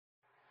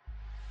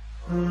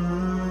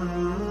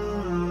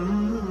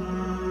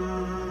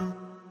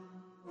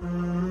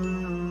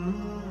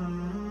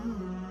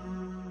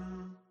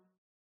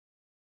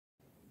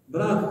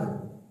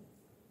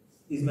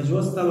između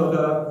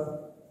ostaloga,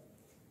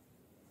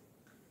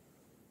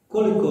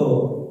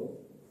 koliko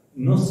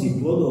nosi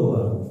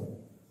plodova,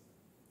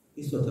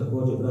 isto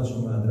također, braćo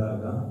moja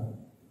draga,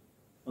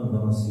 on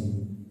donosi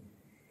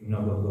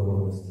mnogo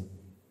odgovornosti.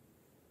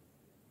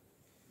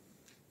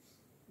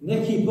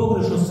 Neki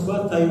pogrešno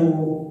shvataju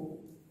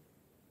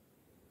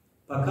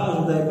pa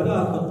kažu da je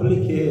brak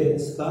otprilike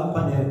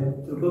sklapanje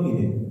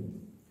trgovine.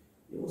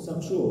 Ovo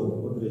sam čuo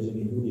od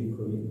određenih ljudi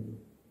koji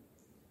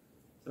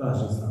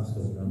traže islamsko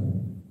znanje.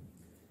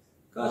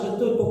 Kaže,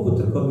 to je poput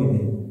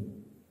trgovine.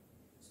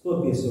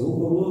 Sklopije se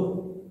ugovor,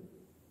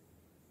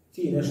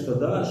 ti nešto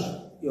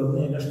daš i od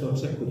nje nešto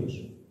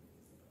očekuješ.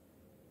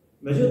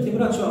 Međutim,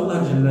 braćo, Allah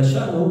dželle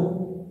šanu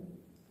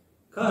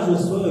kaže u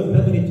svojoj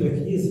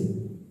plemenitoj knjizi: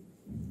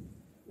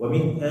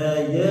 وَمِنْ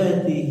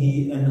آيَاتِهِ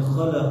أَنْ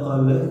خَلَقَ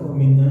لَكُمْ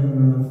مِنْ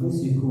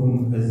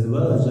أَنْفُسِكُمْ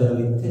أَزْوَاجًا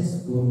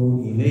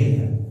لِتَسْكُنُوا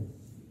إِلَيْهَا.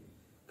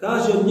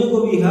 Kaže, od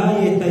njegovih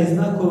ajeta i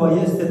znakova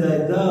jeste da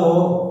je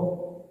dao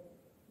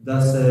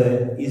da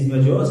se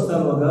između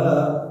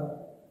ostaloga,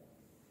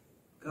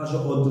 kaže,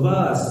 od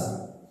vas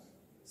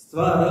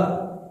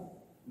stvara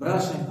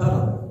bračni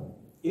parove.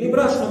 Ili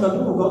bračnoga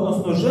druga,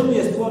 odnosno ženu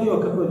je stvorio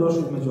kako je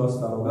došlo između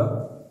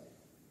ostaloga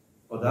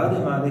od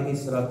Adema alejhi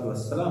salatu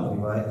vesselam,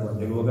 rivajet od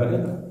njegovoga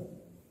reda.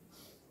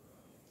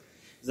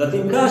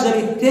 Zatim kaže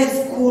li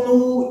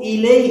teskunu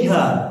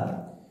ilejha,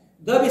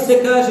 da bi se,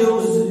 kaže,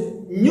 uz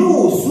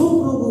nju,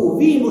 suprugu,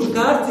 vi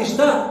muškarci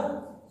šta?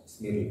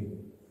 Smirili.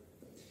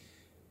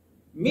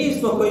 Mi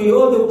smo koji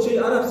ovdje učili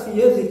arapski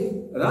jezik,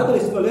 radili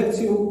smo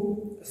lekciju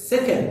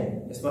seken,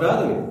 jesmo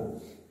radili.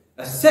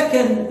 A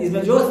seken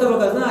između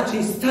ostaloga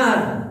znači stan,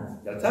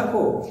 jel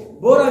tako?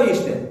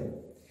 Boravište.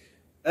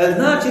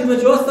 Znači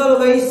između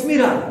ostaloga i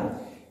smiran.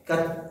 Kad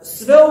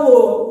sve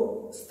ovo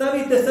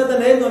stavite sada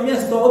na jedno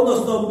mjesto,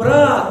 odnosno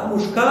brak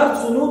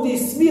muškarcu nudi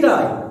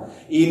smiraj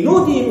i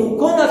nudi mu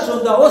konačno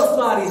da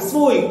ostvari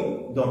svoj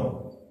dom.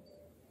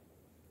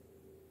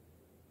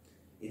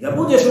 I da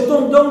budeš u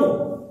tom domu,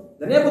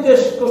 da ne budeš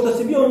kao što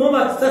si bio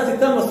momak, sad si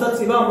tamo, sad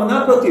si vamo,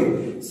 naprotiv.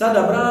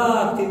 Sada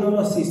brak ti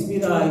donosi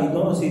smiraj i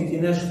donosi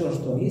ti nešto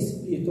što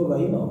nisi prije toga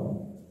imao.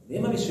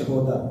 Nema više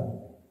voda.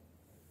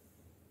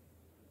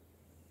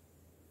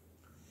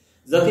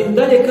 Zatim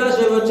dalje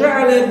kaže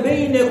وَجَعَلَ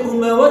بَيْنَكُمْ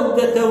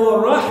مَوَدَّةً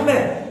وَرَحْمَةً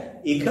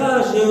i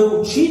kaže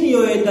učinio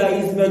je da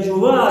između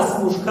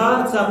vas,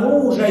 muškarca,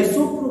 muža i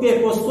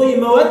supruge postoji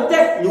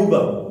mawadde,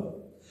 ljubav.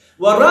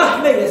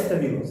 وَرَحْمَةً jeste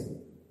milost.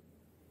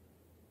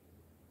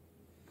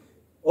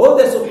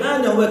 Ovdje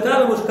subhanahu wa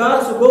ta'ala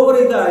muškarcu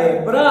govori da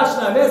je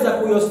bračna veza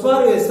koju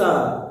ostvaruje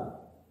sa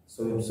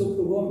svojom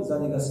suprugom za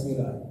njega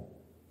smiranje.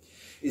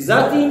 I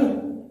zatim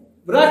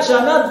vraća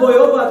na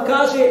dvoje obad,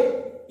 kaže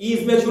i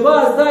između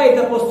vas daje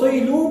da postoji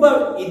ljubav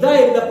i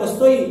daje da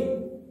postoji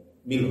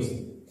milost.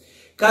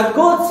 Kad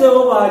god se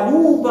ova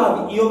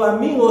ljubav i ova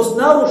milost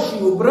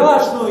naruši u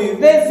bračnoj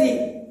vezi,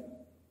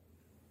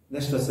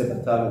 nešto se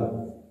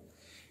batalilo.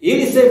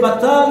 Ili se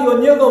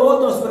batalio njegov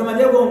odnos prema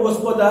njegovom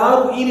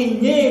gospodaru, ili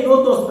njen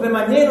odnos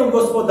prema njenom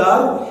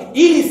gospodaru,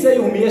 ili se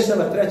je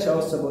umiješala treća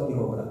osoba od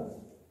njihov brat.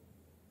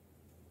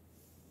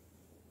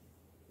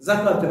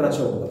 Zahvalite,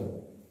 braćo, ovo.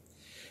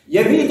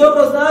 Jer vi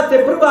dobro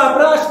znate, prva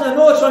bračna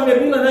noć vam je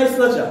bila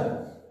najslađa.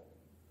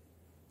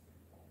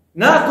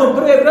 Nakon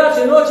prve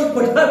bračne noći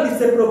pojavili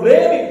se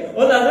problemi,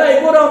 ona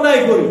najgora,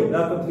 najgori,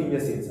 nakon 3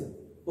 mjeseca.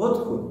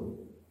 Otkud?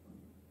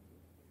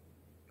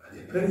 Kad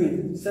je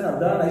prvi 7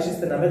 dana išli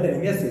ste na medeni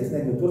mjesec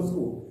negdje u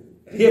Tursku,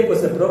 lijepo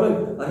se proveli,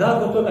 a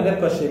nakon toga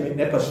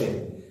ne paše.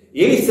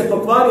 Ili se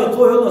pokvario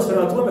tvoj odnos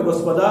prema tvome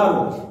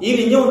gospodaru,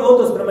 ili njen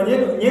odnos prema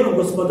njenom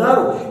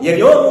gospodaru, jer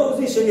je on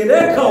uzvišen i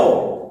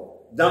rekao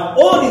da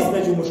on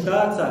između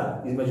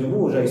muškarca, između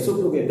muža i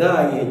supruge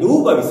daje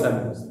ljubav i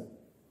samilost.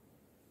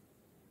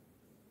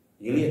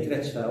 Ili je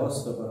treća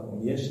osoba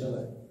umiješala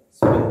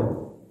sve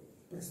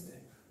prste.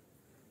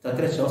 Ta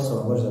treća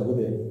osoba možda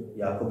bude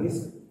jako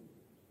bliska.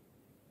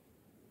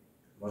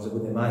 Možda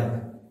bude majka.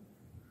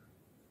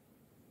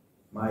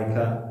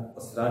 Majka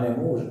od strane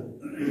muža.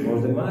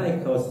 Možda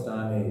majka od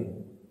strane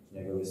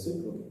njegove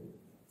supruge.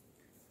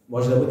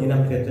 Možda bude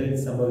njena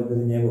prijateljica, možda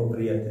bude njegov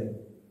prijatelj.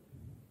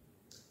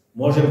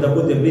 Može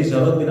da bude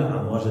bliža rodbina,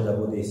 a može da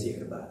bude i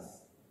sihrbaz.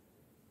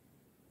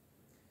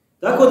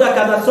 Tako da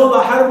kada se ova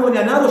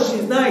harmonija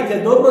naruši,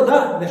 znajte dobro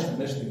da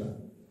nešto ima.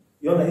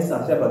 I onda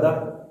insan treba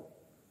da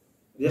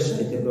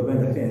rješajte problem,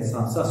 da krene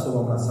sam sa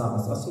sobom, a sama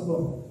sa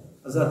sobom,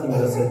 a zatim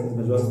da se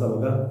između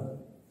ostaloga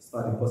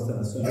stvari postane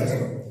na svoje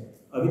mjesto.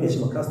 A vidjet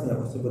ćemo kasnije,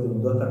 ako se budemo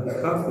dotakli,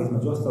 kako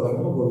između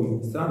ostaloga mogu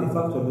ovi strani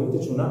faktori da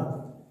utječu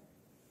na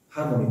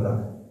harmoniju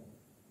braka.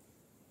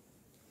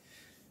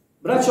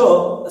 Braćo,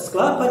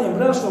 sklapanjem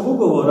bračnog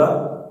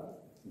ugovora,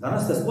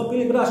 danas ste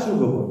sklopili bračni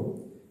ugovor.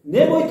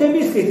 Nemojte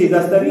misliti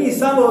da ste vi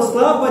samo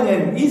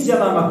sklapanjem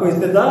izjavama koje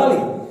ste dali,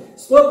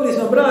 sklopili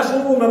smo bračni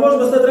ugovor,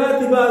 možemo sad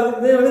raditi,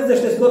 nema veze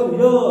što je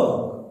sklopili.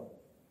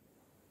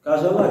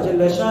 Kaže Allah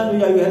dželle šanu,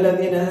 ja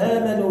eyyuhellazina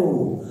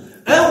amanu,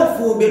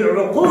 awfu bil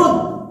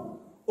uqud.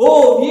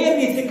 O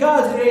vjernici,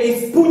 kaže,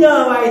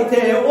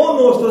 ispunjavajte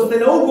ono što ste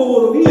na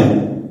ugovoru vi.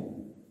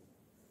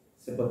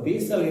 se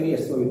potpisali i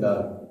riječ svoju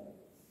dali.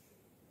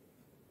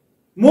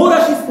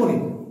 Moraš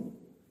ispuniti.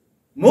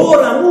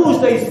 Mora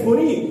muž da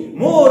ispuni,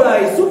 mora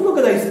i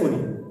supruga da ispuni.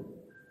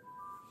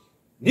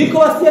 Niko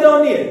vas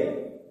tjerao nije.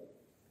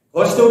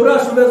 Hoćete u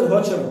bračnu vezu?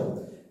 Hoćemo.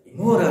 I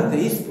morate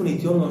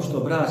ispuniti ono što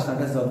bračna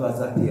veza od vas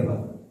zahtijeva.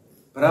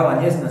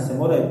 Prava njezina se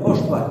moraju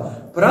poštovati.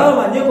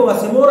 Prava njegova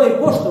se moraju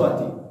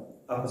poštovati.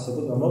 Ako se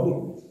budemo mogli,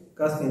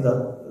 kasnije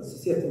da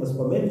se sjetimo,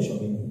 spomenut ćemo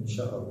mi,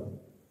 inša Allah.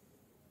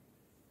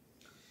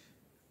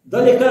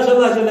 Dalje kaže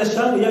Allah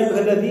Đelešanu, ja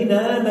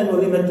juheladine amenu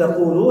lime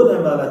taqulune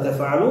ma la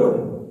tefa'alun.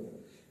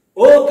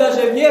 O,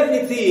 kaže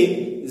vjernici,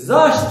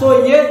 zašto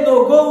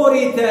jedno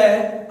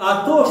govorite,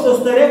 a to što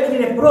ste rekli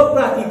ne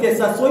propratite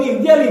sa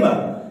svojim djelima?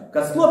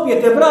 Kad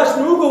sklopijete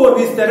bračni ugovor,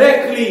 vi ste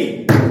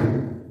rekli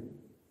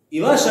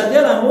i vaša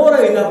djela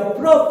moraju da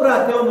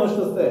proprate ono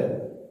što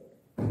ste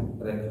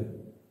rekli.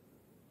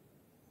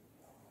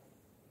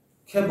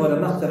 Kebore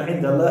mahtan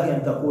inda Allahi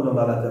an taqulu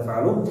ma la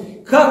tefa'alun.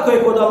 Kako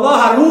je kod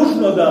Allaha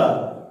ružno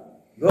da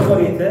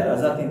govorite, a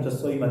zatim to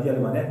svojima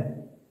djelima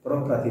ne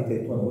propratite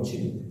i to ne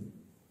učinite.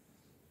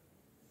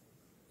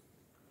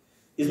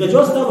 Između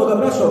ostaloga,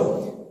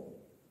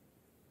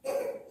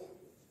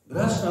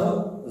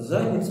 bračna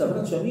zajednica,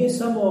 braćo, nije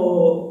samo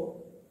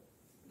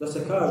da se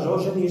kaže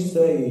oženiš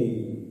se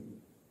i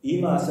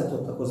ima se to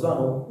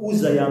takozvano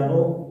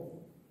uzajamno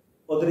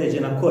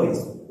određena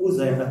korist,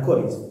 uzajamna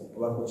korist,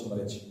 ovako ćemo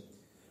reći.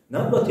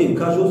 Naprotiv,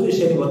 kaže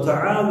uzvišeni wa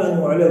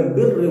ta'avanu 'alal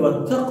birri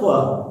wat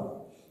taqwa.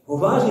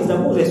 Ovo važi za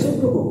muža i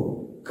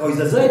suprugu, kao i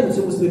za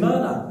zajednicu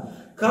muslimana.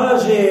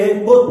 Kaže,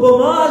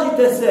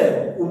 potpomažite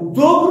se u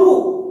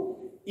dobru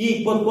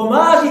i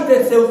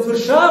potpomažite se u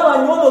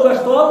izvršavanju onoga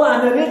što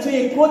Allah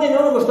naređuje i klonjenju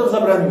onoga što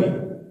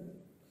zabranjuje.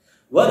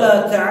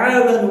 وَلَا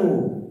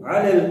تَعَاوَنُوا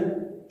عَلَى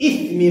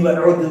الْإِثْمِ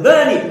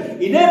وَالْعُدْوَانِ.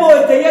 I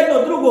nemojte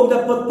jedno drugog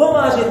da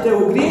potpomažete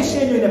u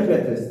griješenju i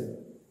neprijateljstvu.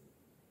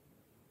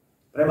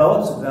 Prema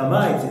ocu, prema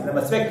majici,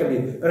 prema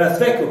svekrvi, prema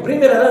svekru,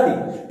 primjera radi,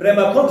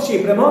 prema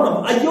komšiji, prema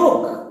onom, a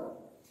jok!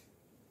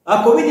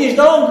 Ako vidiš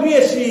da on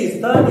griješi,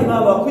 stani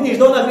malo, ako vidiš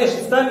da ona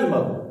griješi, stani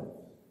malo.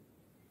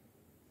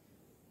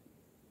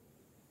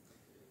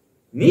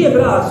 Nije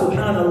brak,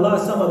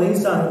 subhanallah, samo da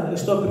insan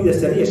što prije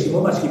se riješi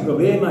momačkih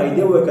problema i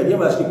djevojka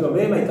djevačkih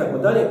problema i tako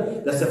dalje,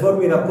 da se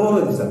formira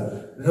porodica.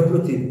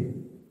 Naprotiv,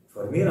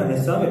 formiranje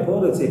same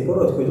porodice i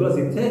porod koji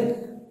dolazi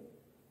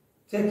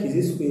tek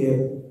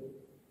iziskuje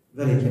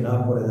velike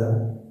napore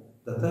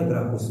da taj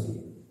brak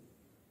uspije.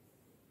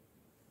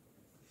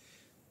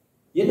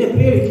 Jedne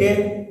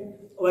prilike,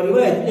 ovaj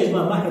rivajet bilježi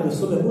Ahmed u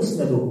svome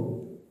Musnedu,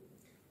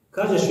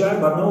 kaže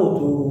Šu'ajb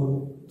Arnaut u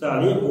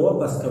ta'liqu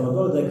opaskama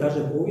dole da je,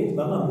 kaže, po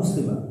uvjetima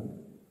muslima.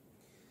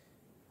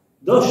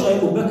 Došao je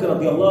Ebu Bekr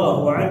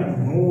radijallahu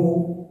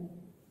anhu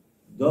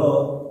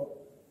do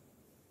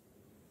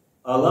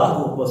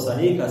Allahu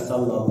poslanika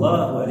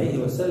sallallahu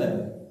alejhi ve sellem,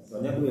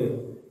 do njegove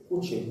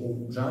kuće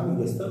u džamiji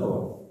gdje je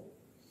stanovao.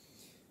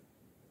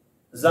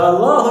 Za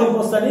Allahovim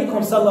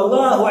poslanikom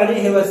sallallahu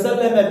alejhi ve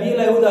sellem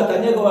bila je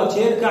udata njegova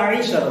ćerka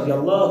Aisha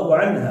radijallahu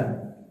anha.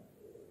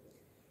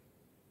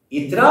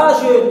 I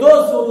tražio je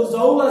dozvolu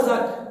za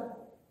ulazak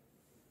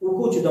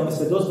u kuću da mu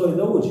se dozvoli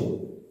da uđe.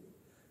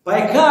 Pa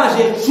je,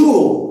 kaže,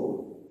 čuo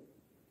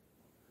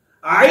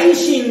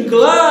Aishin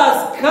glas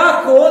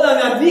kako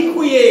ona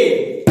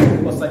nadvikuje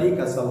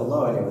poslanika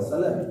sallallahu alejhi ve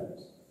sellem.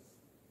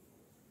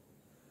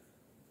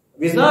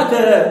 Vi znate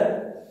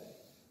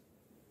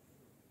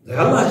da je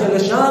Allah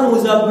Đelešanu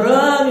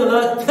zabranio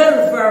la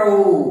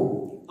terfa'u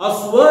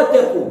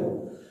asvatekum.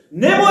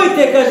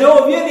 Nemojte, kaže,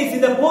 ovo vjernici,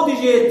 da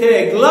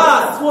podižete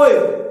glas svoj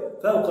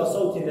fauqa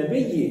sauti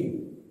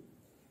nebiji,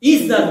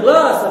 iznad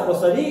glasa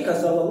poslanika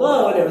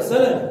sallallahu alejhi ve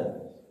sellem.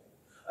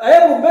 A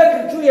Ebu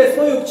Bekr čuje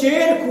svoju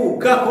kćerku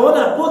kako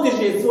ona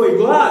podiže svoj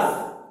glas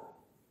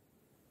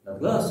nad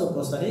glasom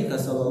poslanika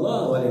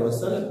sallallahu alejhi ve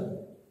sellem.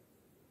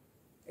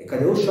 I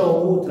kad je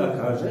ušao unutra,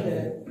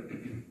 kaže,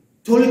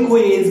 toliko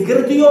je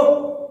izgrdio,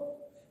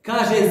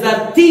 kaže,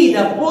 za ti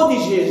da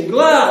podižeš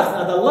glas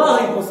nad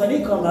Allahom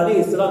poslanikom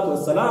alejhi salatu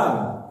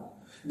vesselam,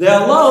 da je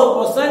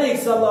Allahov poslanik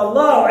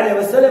sallallahu alejhi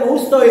ve sellem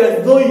ustao i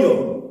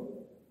razdvojio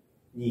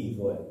njih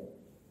dvoje.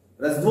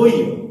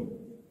 Razdvojio.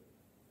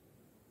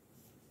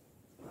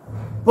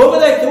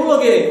 Pogledajte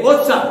uloge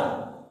oca.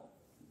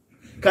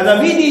 Kada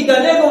vidi da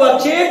njegova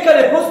ćerka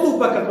ne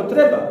postupa kako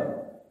treba.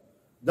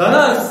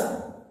 Danas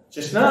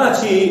ćeš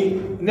naći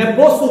ne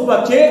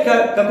postupa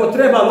ćerka kako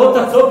treba, ali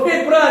otac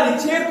opet brani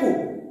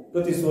ćerku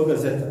protiv svoga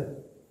zeta.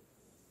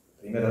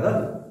 Primjera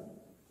radi.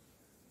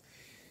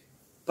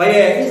 Pa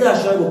je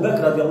izašao Ebu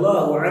Bekr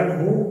radijallahu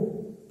anhu,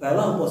 pa je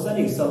Allah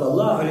poslanik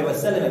sallallahu alejhi ve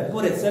sellem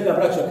pored svega,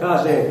 braćo,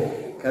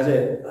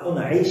 kaže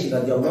ona Aisha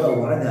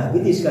radijallahu anha,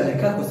 vidiš, kaže,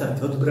 kako sam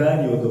te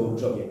odbranio od ovog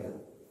čovjeka,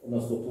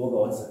 odnosno tvoga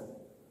oca.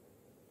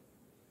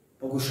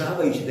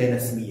 Pokušavajući da je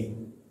nasmije,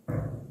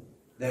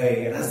 da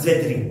je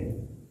razvedri.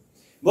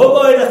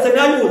 Mogao je da se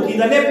naljuti i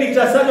da ne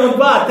priča sa njom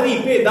 2,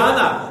 3, 5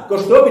 dana, ko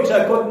što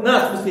običaj kod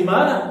nas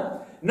muslimana.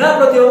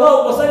 Naprotiv,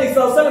 Allah poslanik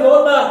sallallahu alejhi ve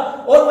sellem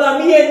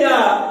odmah mijenja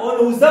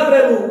onu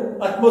zabranu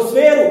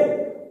atmosferu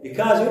i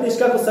kaže, vidiš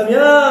kako sam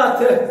ja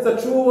te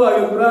sačuvao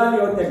i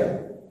odbranio od njega.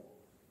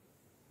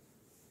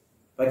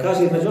 Pa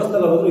kaže, između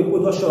ostalog, drugi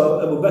put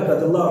došao Ebu Bekr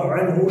radijallahu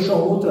anhu,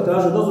 ušao unutra,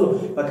 tražio dozvolu,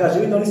 pa kaže,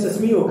 vidio, oni se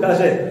smiju,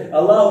 kaže,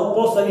 Allahu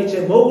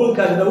poslaniče, mogu li,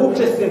 kaže, da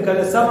učestvujem,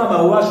 kaže, sa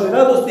vama u vašoj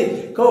radosti,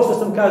 kao što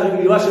sam, kaže,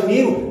 ili u vašem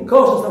miru,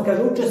 kao što sam,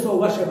 kaže, učestvovao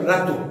u vašem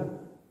ratu.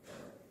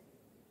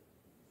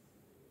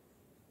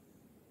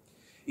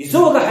 Iz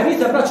ovoga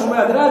hadisa, braćo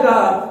moja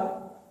draga,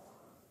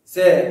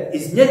 se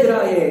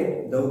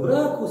iznjedraje da u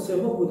braku se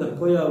mogu da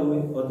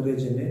pojavi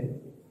određene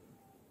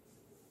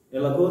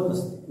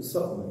nelagodnosti u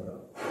svakom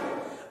braku.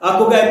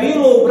 Ako ga je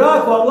bilo u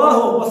braku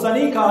Allahovog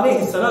poslanika,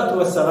 alejhi salatu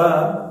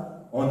vesselam,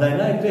 onda je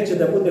najpreče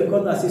da bude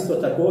kod nas isto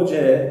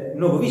također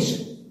mnogo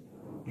više.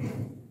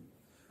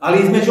 Ali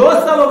između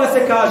ostaloga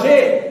se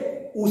kaže,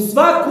 u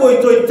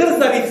svakoj toj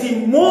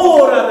trzavici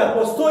mora da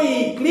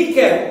postoji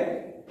kliker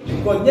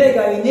kod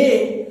njega i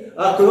nje.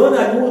 Ako je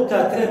ona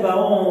ljuta, treba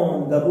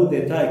on da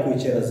bude taj koji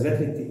će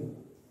razvetliti.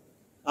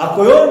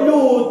 Ako je on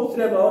ljut,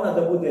 treba ona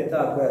da bude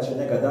ta koja će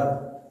njega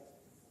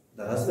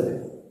da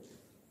razvede.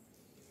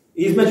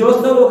 Između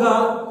ostaloga,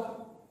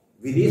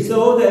 vidi se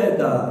ovdje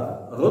da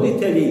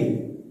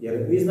roditelji,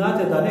 jer vi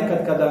znate da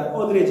nekad kada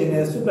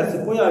određene suprase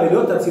se pojavi ili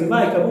otac ili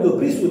majka budu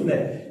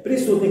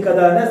prisutni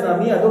kada, ne znam,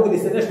 nija dogodi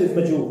se nešto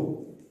između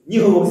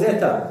njihovog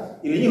zeta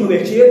ili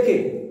njihove kćerke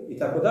i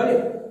tako dalje,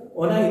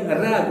 onaj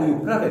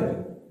reaguju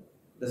pravedno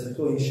da se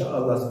to inša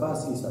Allah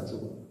spasi i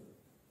sačuva.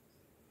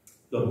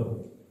 Dobro.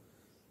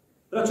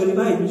 Braćo,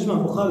 rivajet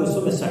Imam Buhari u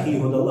svome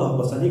sahihu od Allahu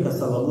poslanika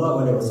sallallahu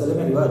alejhi ve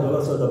sellem, rivajet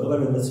dolazi od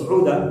Abdullah ibn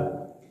Mas'uda,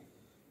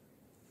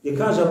 gdje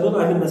kaže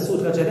Abdullah ibn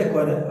Mas'ud, kaže,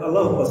 rekao je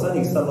Allahu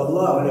poslanik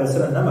sallallahu alejhi ve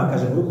sellem nama,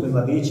 kaže, grupi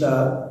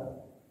mladića,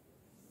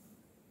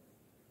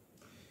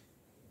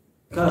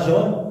 kaže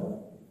on,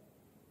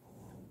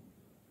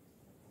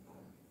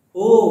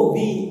 o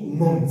vi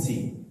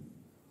momci,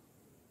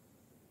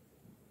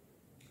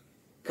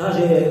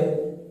 kaže,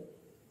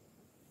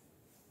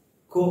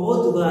 ko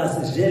od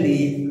vas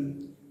želi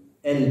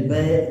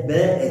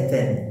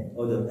el-ba'eten,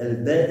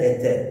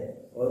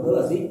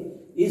 dolazi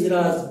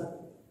izraz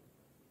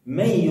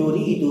men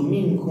yuridu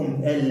minkum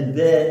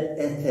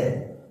el-ba'eten.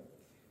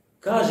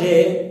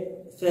 Kaže,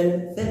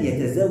 fel je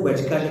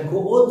tezeveć, kaže, ko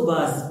od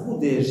vas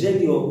bude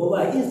želio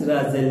ovaj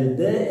izraz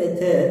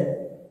el-ba'eten,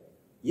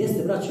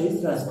 jeste, braćo,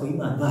 izraz koji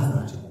ima dva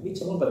značenja. Mi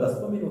ćemo opet da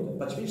spomenuti,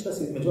 pa će vidjeti šta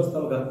se između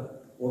ostaloga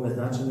u ovome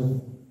značenju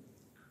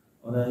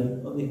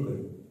odlikuje.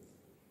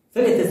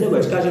 Fel je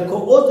tezeveć, kaže, ko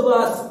od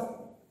vas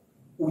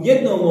u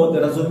jednom od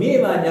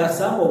razumijevanja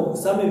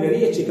same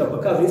riječi,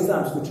 kako kažu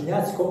islamski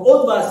učenjaci, ko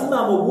od vas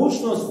ima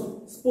mogućnost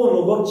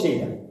spolnog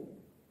općenja,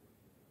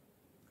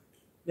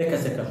 neka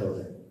se kaže o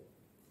ženi.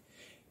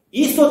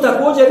 Isto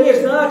također riječ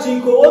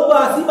znači, ko od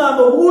vas ima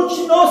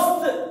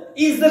mogućnost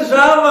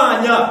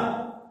izdržavanja,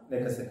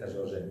 neka se kaže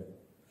o ženi.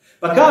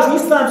 Pa kažu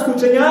islamski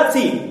učenjaci,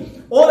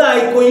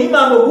 onaj koji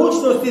ima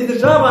mogućnost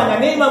izdržavanja,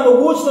 nema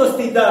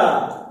mogućnosti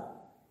da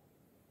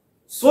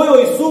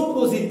svojoj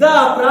supruzi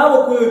da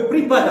pravo koje joj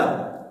pripada,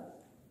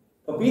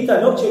 po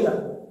pitanju općega,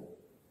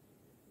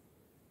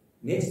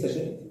 neće se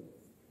ženiti.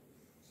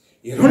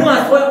 Jer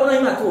ona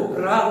ima to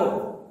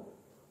pravo.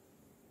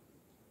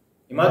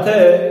 Imate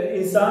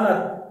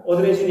insana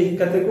određenih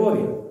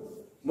kategorija.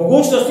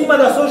 Mogućnost ima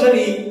da se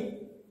oženi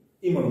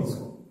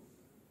imovinsko.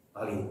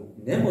 Ali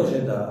ne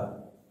može da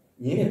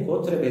njene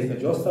potrebe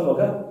između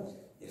ostaloga,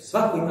 jer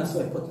svako ima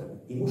svoje potrebe,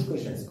 i muško i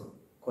žensko.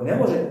 Ko ne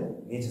može,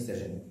 neće se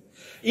ženiti.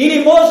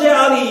 Ili može,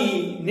 ali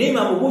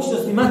nema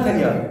mogućnosti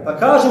materijalne. Pa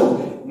kažu,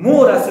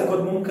 mora se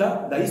kod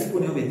momka da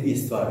ispune ove dvije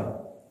stvari.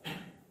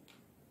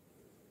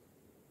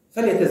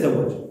 Feljete za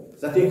uvođu.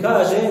 Zatim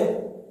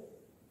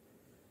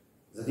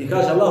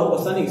kaže Allah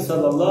poslanik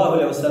sallallahu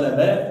alejhi ve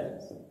selleme,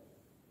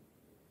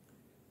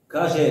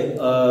 kaže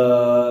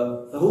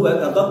huwa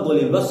aqaddu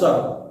lil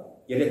basar,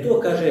 jer je to,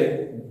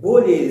 kaže,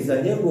 bolje za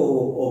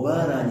njegovo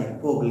obaranje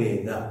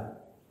pogleda.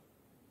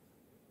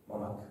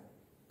 Momak,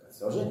 kad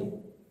se oženi,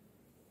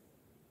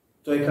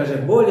 to je,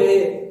 kaže,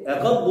 bolje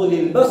aqaddu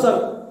lil basar,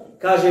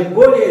 kaže,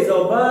 bolje za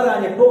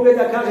obaranje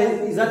pogleda, kaže,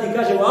 i zatim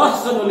kaže wa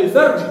ahsanu lil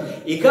farj,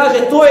 i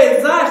kaže, to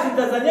je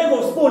zaštita za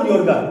njegov spolni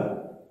organ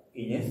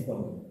i njen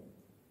spolni organ.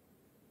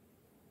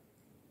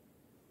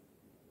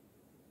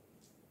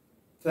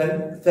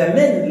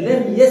 فَمَنْ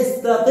لَمْ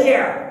يَسْتَطِعْ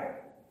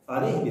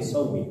عَلَيْهِ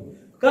بِصَوْمِ.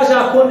 Kaže,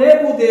 ako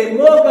ne bude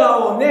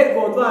mogao neko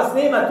od vas,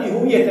 nema tih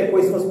uvjete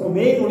koji smo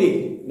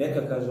spomenuli,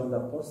 neka, kaže,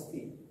 onda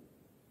posti.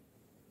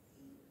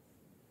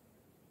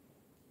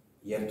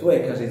 Jer to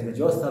je, kaže,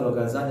 između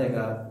ostaloga za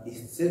njega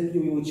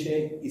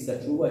iscrpljujuće i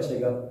sačuvat će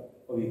ga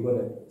ovih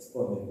gore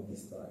spomenutih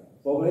stvari.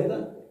 Pogleda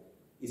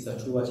i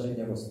sačuvat će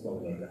njegov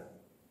spogleda.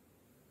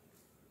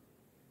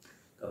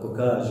 Kako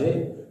kaže,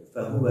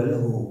 فَهُوَ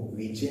لَهُ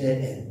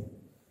وِجَاءً.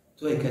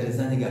 To je, kaže,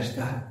 za njega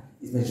šta?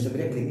 Između što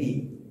bi rekli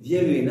mi,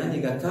 djeluje na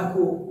njega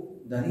tako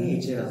da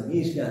neće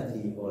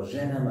razmišljati o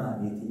ženama,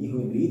 niti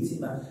njihovim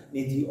licima,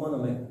 niti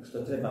onome što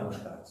treba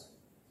muškarcu.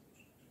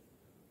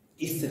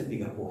 Iscrpi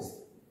ga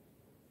post.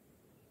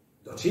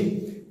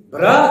 Doći,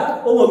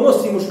 Brak ovo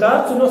nosi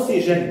muškarcu, nosi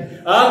i ženi.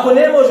 A ako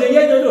ne može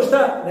jedno ili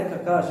šta,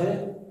 neka kaže,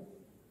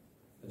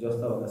 znači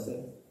ostalo da se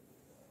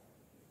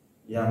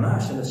ja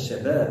mašem da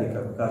šebebi,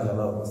 kako kaže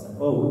Allah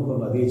poslanik, o rukom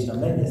mladića,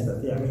 men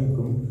jestati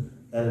aminkum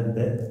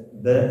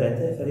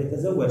el-be'ete, ferite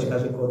zauvač,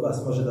 kaže, kod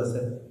vas može da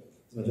se,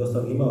 između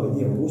ostalog ima ove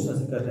dvije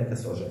mogućnosti, kaže, neka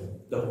se oženi.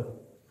 Dobro.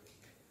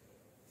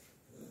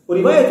 U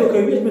rivajetu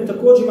koji vidimo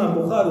također imam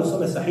Buhari u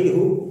svome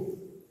sahihu,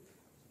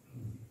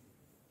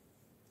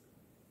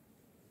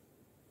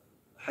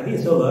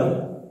 hadis ovaj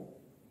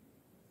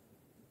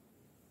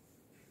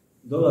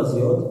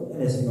dolazi od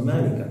Enes ibn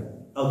Malika,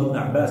 od Ibn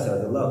Abbas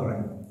radijallahu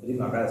anhu.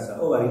 Ibn Abbas,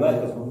 ovaj rivajet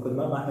koji smo kod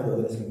imama Ahmeda od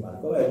Enes ibn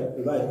Malika, ovaj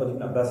rivajet kod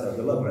Ibn Abbas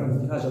radijallahu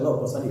anhu, kaže Allah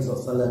poslanik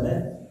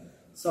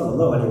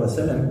sallallahu alejhi ve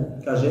sellem,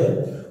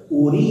 kaže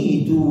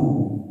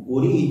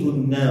uridu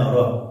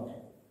an-nara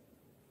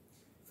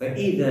fa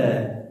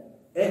idha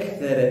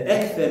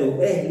aktharu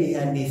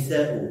ahliha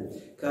an-nisa'u,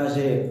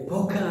 kaže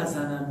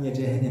pokazana nam je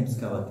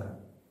džehennemska vatra.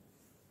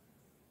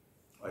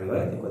 Ovaj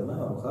rivajet kod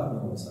imama Buhari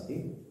u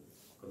Sahih,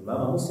 kod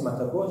imama Muslima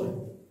također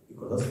i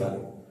kod ostalih.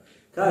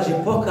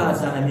 Kaže,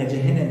 pokazana nam je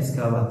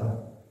džehennemska vatra.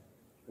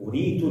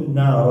 Uridu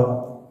an-nar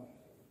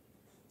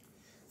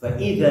fa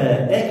idha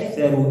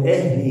aktharu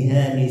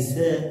ahliha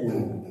nisa'u.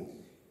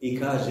 I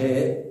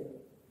kaže,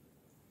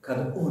 kad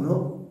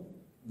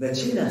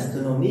većina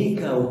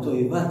stanovnika u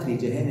toj vatri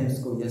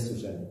džehennemskoj jesu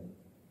žene.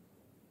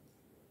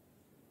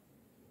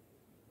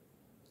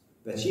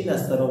 Većina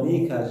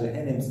stanovnika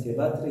džehennemske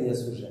vatre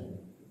jesu žene.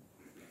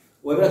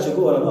 Ovo je braćo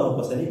govor Allahov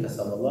poslanika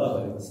sallallahu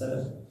alejhi ve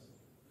sellem.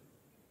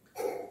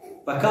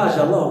 Pa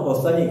kaže Allahov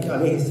poslanik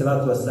alejhi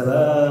salatu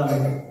vesselam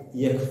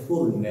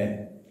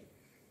yekfurne.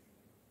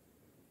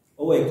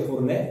 Ovo je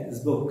kfurne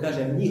zbog,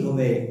 kažem,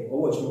 njihove,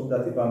 ovo ću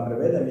da ti vam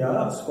prevedem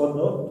ja,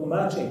 shodno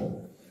tumačenju.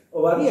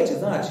 Ova riječ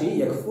znači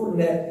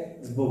yekfurne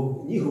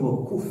zbog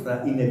njihovog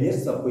kufra i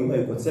nevjerstva koji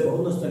imaju kod sebe,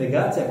 odnosno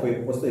negacija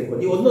koja postoji kod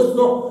njih,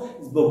 odnosno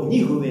zbog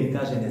njihove,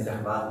 kaže,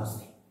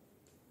 nezahvalnosti.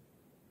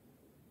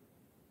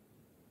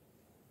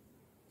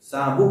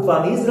 Sam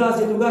bukvalni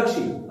izraz je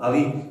drugačiji,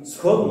 ali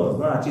shodno,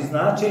 znači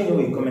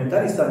značenju i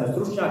komentarisanju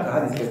stručnjaka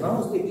hadijske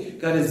znanosti,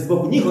 kaže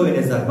zbog njihove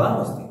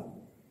nezahvalnosti.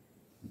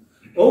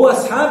 Ovo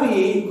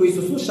ashabiji koji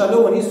su slušali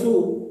ovo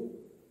nisu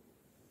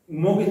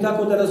mogli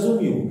tako da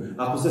razumiju.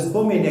 Ako se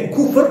spomene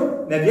kufr,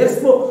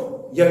 nevjerstvo,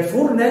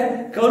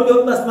 yekfurne, kao bi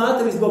odmah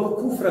smatrali zbog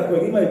kufra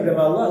kojeg imaju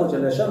prema Allahu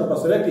dželešanu, pa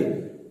su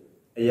rekli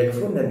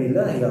yekfurne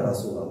billahi ya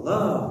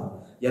Rasulallah.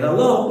 Jer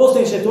Allah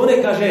poslaniče to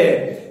ne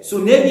kaže, su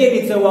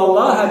nevjernice u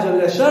Allaha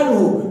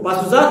dželešanu, pa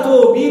su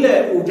zato bile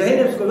u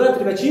džehennemskoj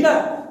vatri većina.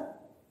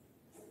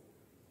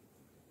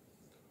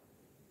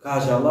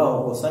 Kaže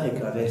Allah poslanik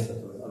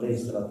alejhi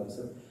salatu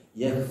vesselam,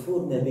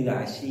 yekfurne bil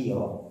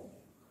ashira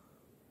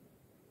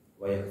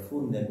wa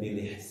yekfurne bil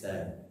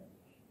ihsan.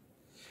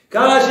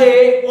 Kaže,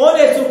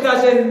 one su,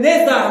 kaže,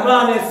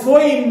 nezahvalne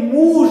svojim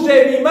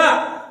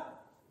muževima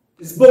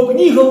zbog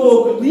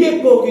njihovog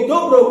lijepog i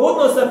dobrog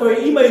odnosa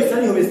koje imaju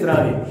sa njihove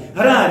strane.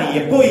 Hrani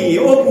je, poji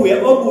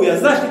je, obuja,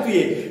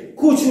 zaštituje,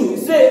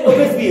 kuću, sve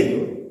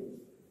obezbijedio.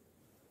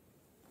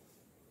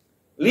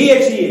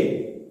 Liječi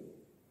je,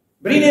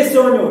 brine se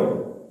o njoj.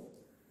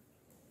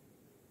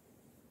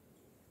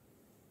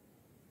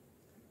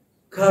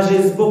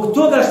 Kaže, zbog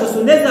toga što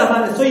su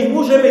nezahvalne svojim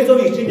muževima iz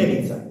ovih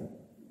činjenica.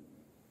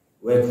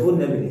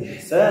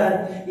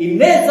 I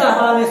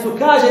nezahvalne su,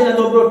 kaže, na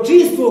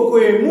dobročinstvo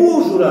koje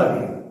mužu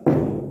radi.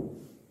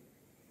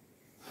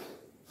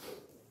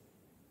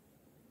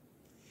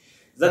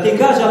 Zatim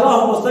kaže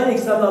Allahov poslanik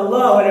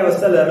sallallahu alejhi ve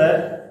selleme: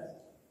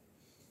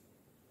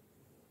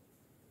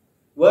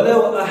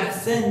 "Walau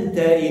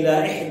ahsanta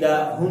ila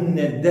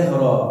ihdahunna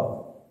ad-dahra."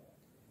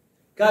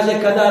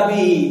 Kaže, kada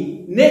bi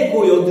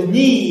nekoj od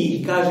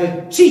njih,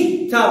 kaže,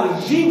 čitav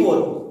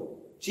život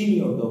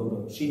činio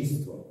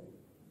dobročinstvo.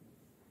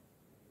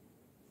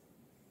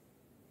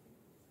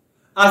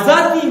 A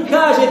zatim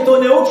kaže, to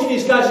ne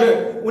učiniš, kaže,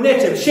 u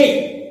nečem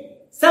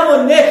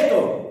samo nešto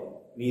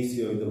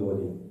nisi joj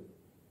dovodio.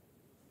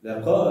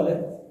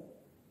 لقالت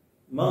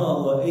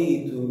ما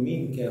رأيت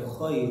منك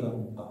خيرا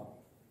قط.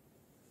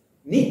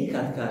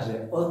 Nikad,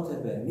 kaže, od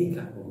tebe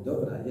nikakvog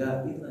dobra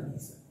ja vidla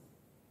nisam.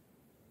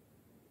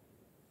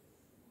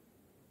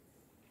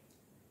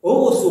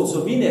 Ovo su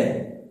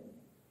osobine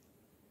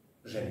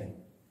žene.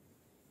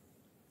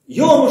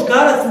 I ovo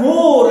muškarac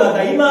mora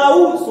da ima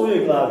u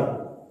svojoj glavi.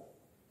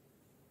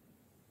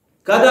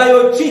 Kada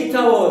joj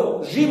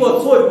čitavo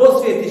život svoj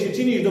posvjetiš i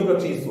činiš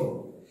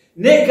dobročinstvo,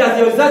 nekad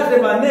joj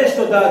zatreba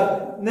nešto da,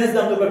 ne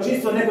znam,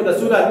 dobročinstvo, neko da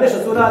se uradi, nešto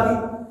se uradi,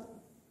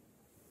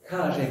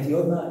 kaže ti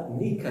odmah,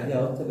 nikad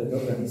ja od tebe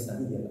dobra nisam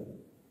vidjela.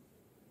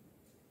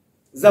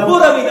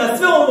 Zaboravi na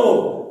sve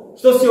ono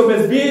što si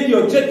obezbijedio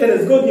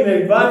 40 godina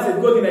i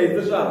 20 godina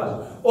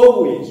izdržavaš.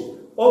 Obuješ,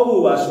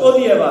 obuvaš,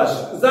 odjevaš,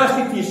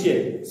 zaštitiš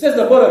je, sve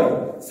zaboravi.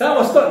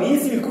 Samo što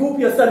nisi mi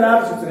kupio sad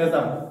naručicu, ne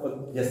znam, od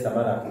 200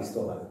 maraka i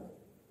 100 maraka.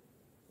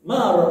 Ma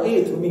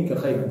ra'aytu minka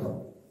khayran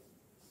qat.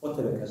 Od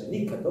tebe, kaže,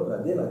 nikad dobra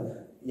djela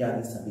ja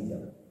nisam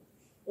vidjela.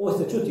 Ovo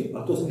se čuti,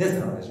 a to su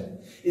nezdrave žene.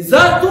 I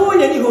zato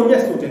je njihovo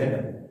mjesto u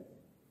džehennemu.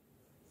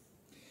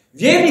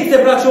 Vjernik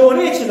se, braćo, ovo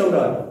neće da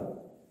uradi.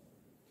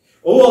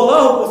 Ovo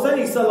Allahu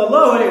poslanik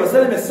sallallahu alejhi ve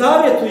selleme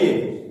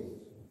savjetuje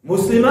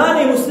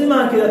muslimane i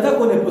muslimanke da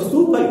tako ne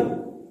postupaju.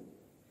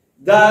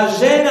 Da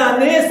žena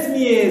ne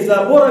smije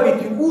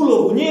zaboraviti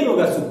ulogu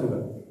njenoga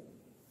supruga.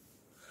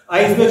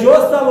 A između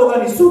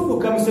ostaloga ni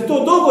suprug, kad mi se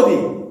to dogodi,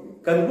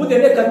 kad bude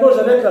nekad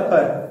možda rekla, pa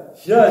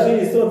ja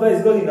živim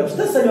 120 godina,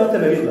 šta sam ja od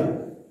tebe vidjela?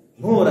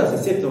 Mora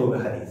se sjetiti ovoga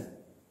hadisa.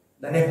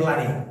 Da ne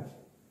planira.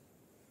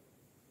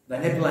 Da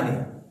ne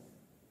planira.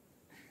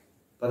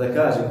 Pa da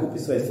kaže, kupi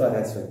svoje stvari,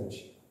 hajde svoje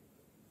kući.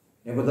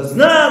 Nego da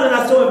zna da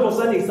nas ovaj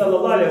poslanik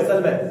sallallahu alejhi ve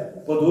selleme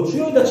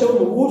podučio i da će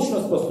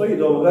mogućnost postoji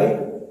do ovoga i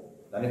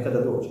da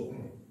nekada dođe.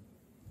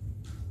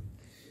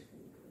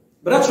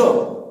 Braćo,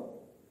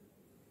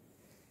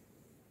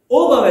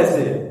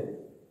 obaveze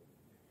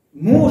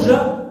muža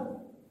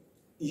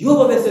i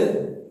obaveze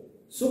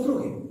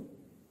supruge.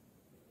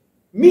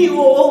 Mi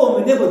o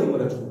ovome ne vodimo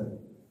računa.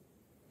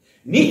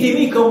 Niti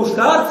mi kao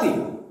muškarci,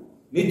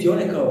 niti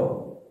one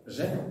kao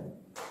žene.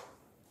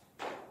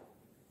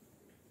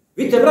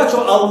 Vidite, braćo,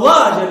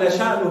 Allah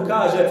dželešanu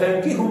kaže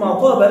فَانْكِحُوا مَا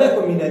طَابَ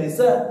لَكُم مِنَ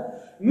النِّسَاءِ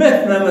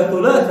مَثْنَى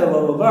وَثُلَاثَ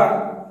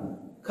وَرُبَاعَ.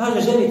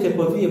 Kaže, ženite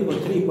po 2, po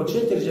 3, po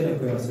 4 žene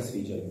koje vam se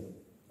sviđaju.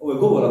 Ovo je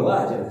govor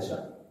Allah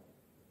dželešanu.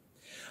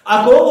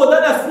 Ako ovo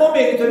danas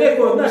spomenite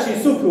neko od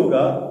naših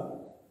supruga,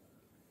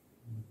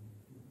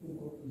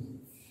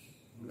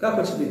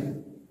 kako će biti?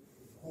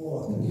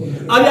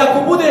 Ali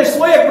ako budeš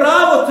svoje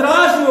pravo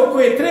tražio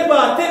koje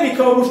treba tebi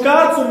kao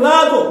muškarcu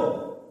mladom,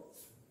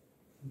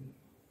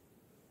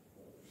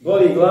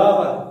 boli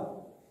glava,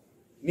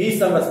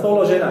 nisam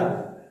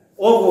raspoložena,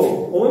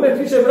 ovo me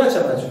pričaju braća.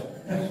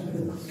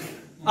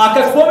 A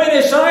kad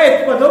spomeneš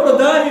ajet, pa dobro,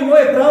 daj mi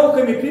moje pravo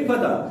koje mi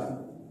pripada.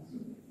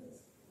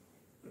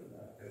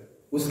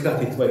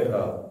 Uskrati tvoje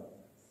pravo.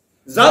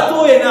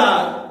 Zato je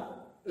na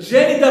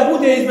ženi da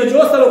bude između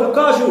ostalog, kako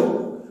kažu,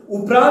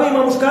 u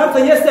pravima muškarca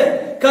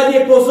jeste kad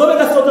je pozove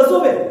da se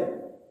odazove.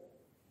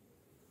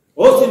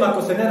 Osim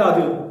ako se ne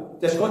radi o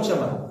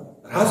teškoćama,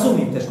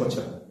 razumnim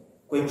teškoćama,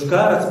 koje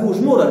muškarac,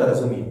 muž mora da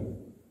razumije.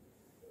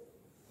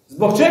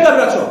 Zbog čega,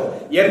 braćo?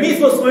 Jer mi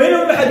smo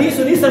spomenuli u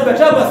hadisu, nisam ga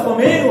džaba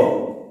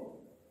spomenuo.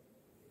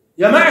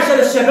 Ja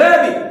ma'šar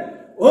šebabi,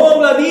 o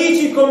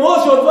mladići ko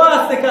može od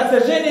vas neka se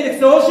ženi, nek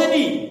se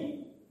oženi.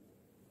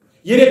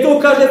 Jer je to,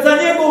 kaže, za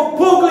njegov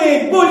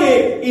pogled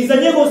bolje i za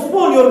njegov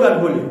spolni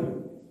organ bolje.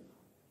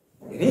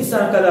 Jer nisam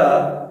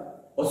kada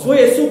od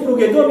svoje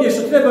supruge dobije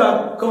što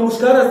treba kao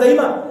muškarac da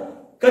ima,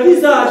 kad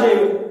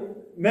izađe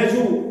među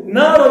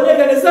narod,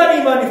 njega ne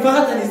zanima ni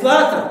fata ni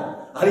zlata,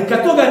 ali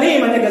kad toga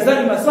nema, njega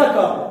zanima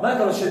svaka,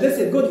 makar od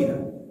 60 godina.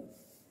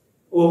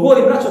 Ovo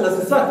govorim, braćo, da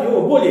se shvati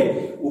ovo bolje,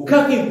 u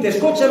kakvim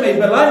teškoćama i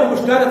belajom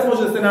muškarac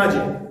može da se nađe.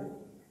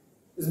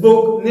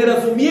 Zbog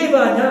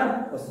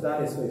nerazumijevanja od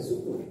strane svoje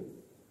supruge.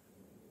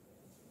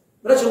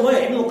 Braćo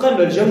moje, Ibn Qajim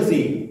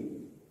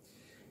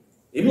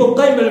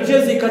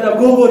al-Džawzi kada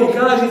govori,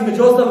 kaže,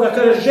 između ostaloga,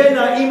 kaže,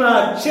 žena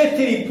ima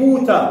 4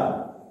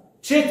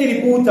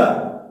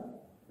 puta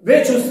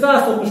veću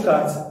strast od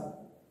muškarca.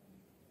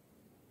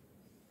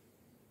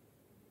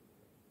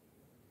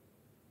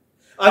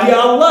 Ali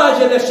Allah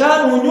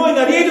dželešanu u njoj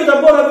naredio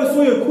da boravi u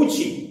svojoj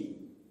kući.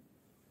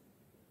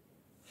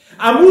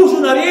 A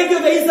mužu naredio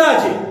da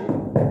izađe.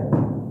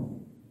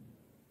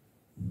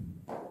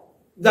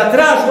 Da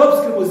traži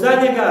opskrbu za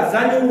njega,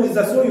 za nju i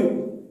za svoju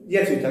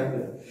djecu i tako.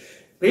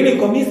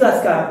 Prilikom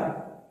izlaska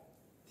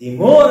ti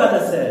mora da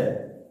se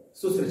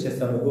susreće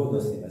sa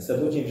neugodnostima, sa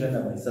drugim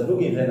ženama i sa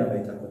drugim ženama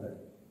i tako dalje.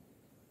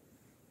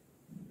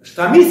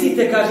 Šta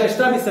mislite, kaže,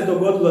 šta bi se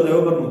dogodilo da je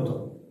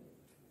obrnuto?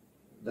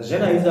 Da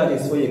žena izađe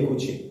iz svoje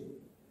kuće.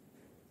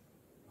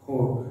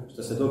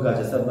 Što se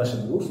događa sad u našem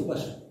društvu, baš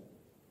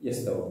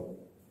jeste ovo.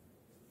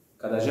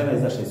 Kada žena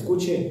izašla iz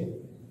kuće,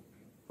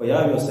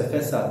 pojavio se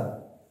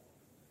fesad,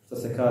 što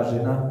se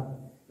kaže na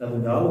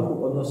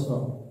dunjaluku,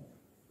 odnosno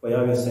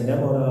pojavio se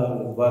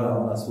nemoral, vara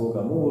ona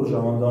svoga muža,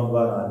 onda on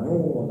vara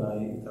nju, ona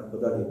i tako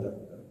dalje i tako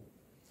dalje.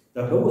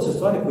 Dakle, ovo su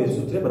stvari koje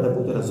su treba da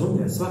budu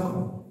razumljene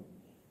svakome.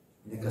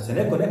 Neka se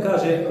neko ne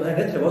kaže,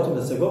 ne treba o tom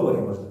da se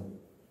govori možda.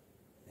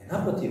 Ne,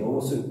 naprotiv,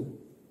 ovo su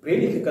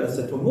prilike kada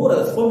se to mora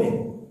da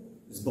spomeni.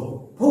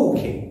 Zbog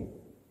pouke.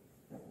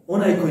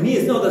 Onaj koji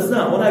nije znao da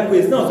zna, onaj koji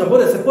je znao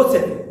zaboravio da se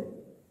podsjeti.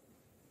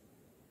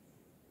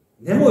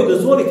 Nemoj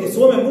dozvoliti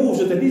svome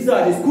mužu da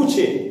izađe iz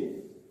kuće,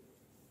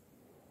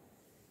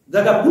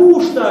 da ga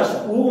puštaš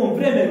u ovom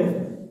vremenu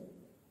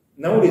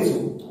na ulicu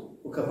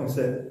u kakvom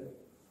se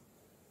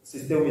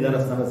sistemu mi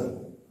danas nalazi.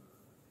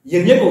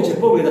 Jer njegov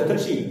će pogled da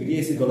trči,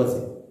 grijesi dolazi.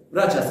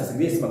 Vraća se s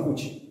grijesima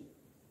kući.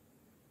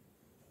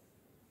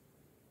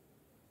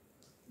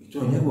 I to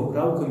je njegov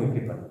pravo koje mi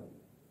pripada.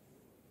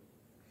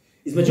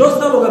 Između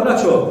ostaloga,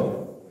 braćo,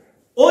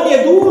 on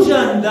je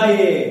dužan da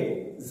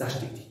je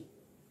zaštiti.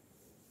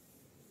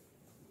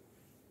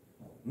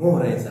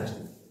 Mora je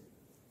zaštiti.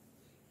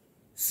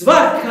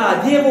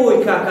 Svaka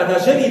djevojka kada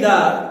želi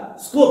da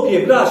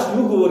sklopije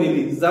bračni ugovor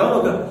ili za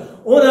onoga,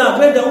 ona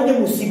gleda u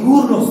njemu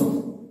sigurnost.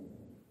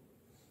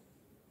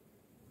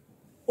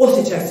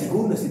 Osjećaj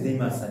sigurnosti da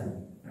ima sa njim.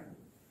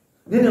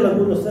 Ne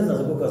nelagodnost, ne znam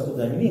za koga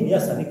studanja, nije mi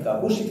jasan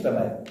nikak, ušitrama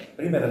je,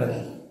 primjer radi.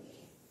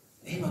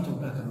 Nema tog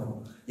braka mnogo.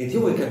 Jer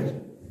djevojka,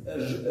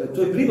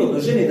 to je prirodno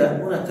ženi da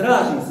ona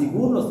traži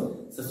sigurnost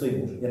sa svojim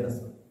mužem, jedna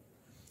stvar.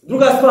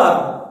 Druga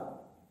stvar,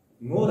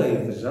 mora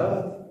je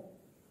izdržavati.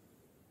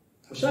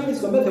 U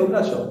šafijskom metodu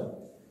braćo,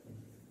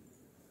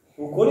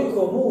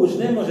 ukoliko muž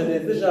ne može da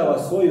izdržava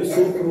svoju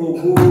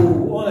suprugu,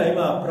 ona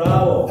ima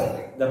pravo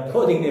da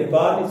podigne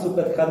parnicu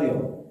pred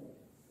kadijom.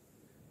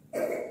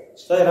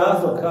 Šta je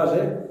razlog?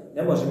 Kaže,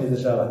 ne može mi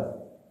izdržavati.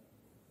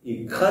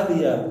 I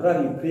kadija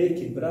pravi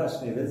prekid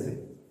bračne veze.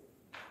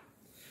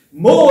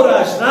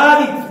 Moraš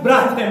raditi,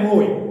 brate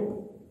moj.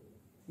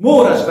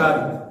 Moraš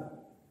raditi.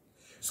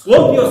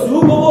 Sklopio si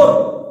ugovor,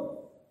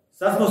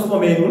 sad smo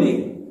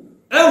spomenuli,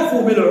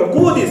 Eufu bil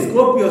uqudi,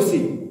 sklopio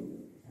si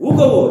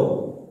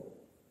ugovor.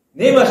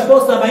 Nemaš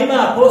posla,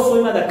 ima posao,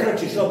 ima da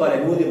krčiš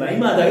obare ljudima,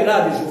 ima da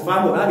radiš u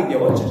famu, radi gdje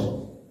hoćeš.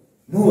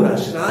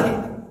 Moraš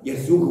raditi jer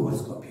si ugovor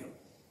sklopio.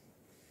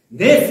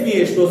 Ne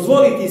smiješ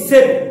dozvoliti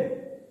sebi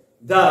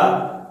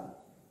da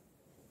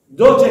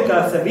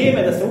dočeka se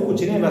vrijeme da se u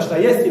kući nema šta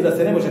jesti i da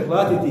se ne može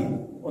platiti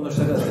ono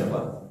što ga se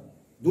plati.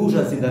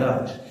 Dužan si da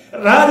radiš.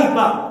 Radi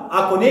pa,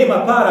 ako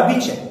nema para,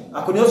 bit će.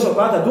 Ako ne odšao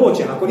plata,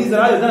 doće. Ako nisi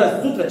zaradio danas,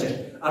 sutra ćeš.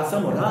 Ali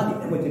samo radi,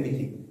 nemojte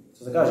biti.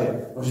 Što se kaže,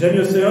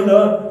 oženio se i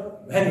onda,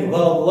 meni,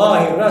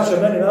 vallahi,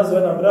 braćo, meni nazva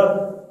jedan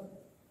brat.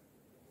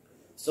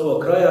 S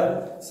ovog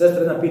kraja, sestra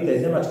jedna pita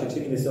iz Njemačke,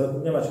 čini mi se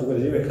od Njemačkog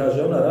žive,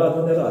 kaže, ona radi,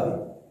 on ne radi.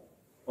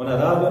 Ona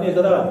radi, on je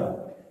da radi.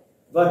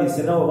 Vadi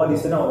se na ovo, vadi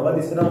se na ovo,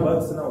 vadi se na ovo,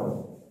 vadi se na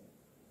ovo.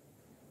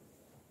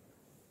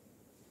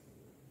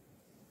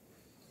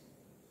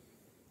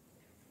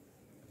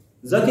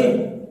 Zatim,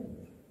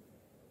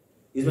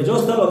 između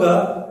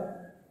ostaloga,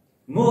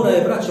 mora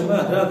je, braćo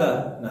moja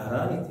draga,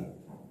 nahraniti.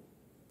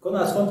 Kod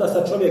nas konta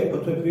sa čovjek, po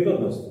toj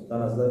prirodnosti,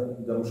 danas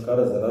da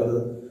muškara zaradi,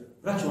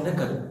 braćo,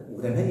 nekad u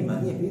vremenima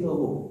nije bilo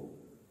ovo.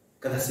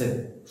 Kada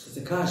se, što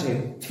se kaže,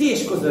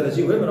 teško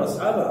zarađivalo, vremena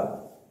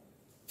ashaba,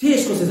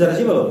 teško se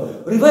zarađivalo.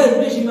 Rivajet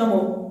bliži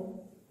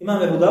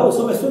imamo Ebu Davud,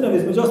 svome sunnevu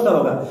između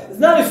ostaloga.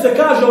 Znali su se,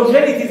 kaže,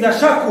 oženiti za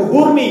šaku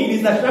hurmi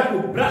ili za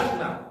šaku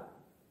brašna.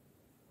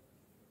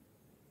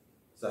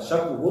 Za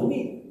šaku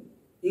hurmi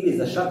ili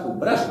za šaku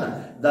brašna,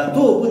 da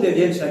to bude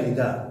vjenčani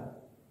dan.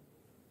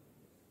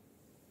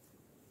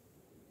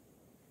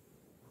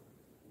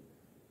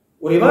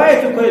 U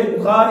rivajetu koji je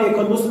Buhari,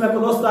 kod Muslima,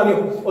 kod ostalih,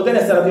 od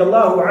Enesa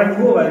radijallahu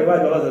anhu, ovaj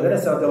rivajet dolazi od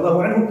Enesa radijallahu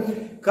anhu,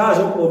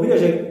 kaže,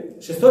 obilježe,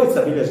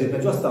 šestorica bilježi,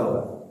 među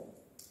ostaloga.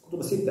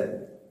 Kutuba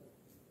sitte.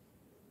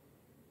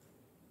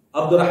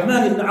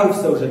 Abdurrahman ibn Auf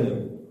se oženio.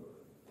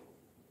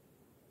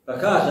 Pa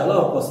kaže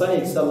Allah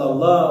poslanik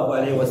sallallahu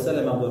alejhi ve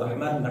sellem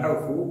Abdurrahman ibn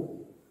Aufu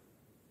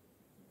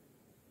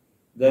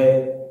da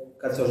je,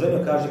 kad se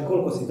oženio, kaže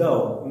koliko si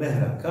dao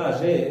mehra.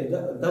 Kaže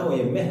dao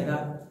je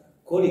mehra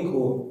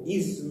koliko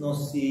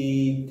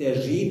iznosi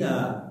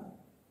težina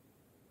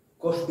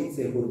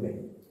košpice hurme.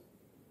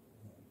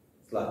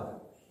 Zlata.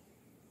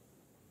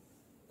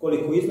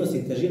 Koliko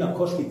iznosi težina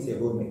košpice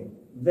hurme.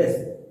 200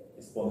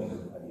 je spomenuo.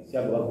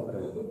 Ja ga ovako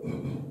prevodim.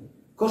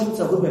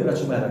 Košpica hurme,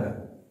 braćo moja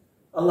draga.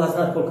 Allah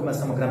zna koliko ima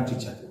samo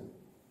gramčića.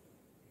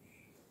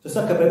 To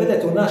sad kad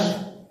prevedete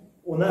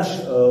u naš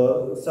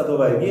sad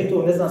nije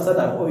to, ne znam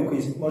sada, ovi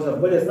koji možda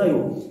bolje znaju,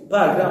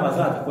 par grama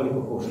zlata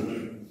koliko košta.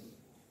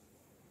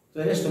 To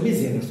je nešto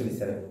mizerno što bi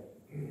se rekao.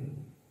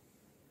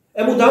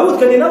 Ebu Davud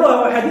kad je naveo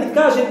ovaj hadith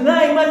kaže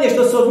najmanje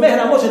što se od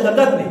mehra može da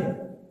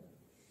dadne.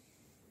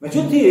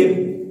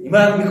 Međutim, ima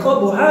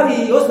Buhari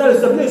i ostali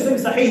su bilježi svojim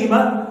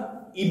sahihima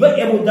i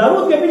Ebu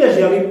Davud ga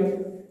bilježi, ali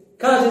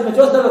kaže,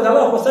 među ostalo da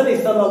Allah poslanik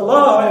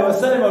sallallahu alejhi ve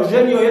sellem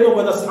oženio jednog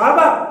od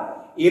ashaba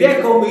i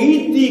rekao mu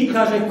idi,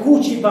 kaže,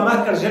 kući pa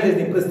makar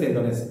željezni prsten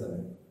donese za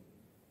mene.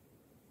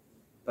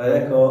 Pa je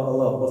rekao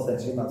Allah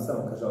poslanik, imam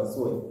samo, kaže,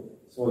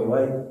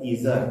 svoj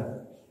izar,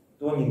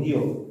 donji dio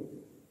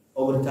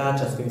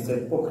ogrtača s kojim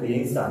se pokrije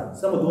insan,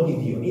 samo donji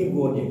dio, nije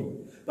gornji.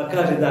 Pa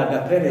kaže da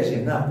ga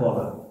prereže na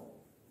pola,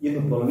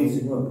 jednu polovicu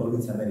i drugu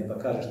polovica meni, pa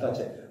kaže šta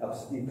će, ako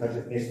se ti,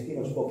 kaže, nešto ti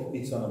moći pokriti,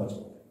 bit će ona moći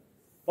pokriti.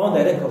 Pa onda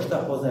je rekao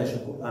šta poznaješ od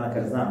Kur'ana,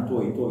 kad znam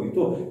to i to i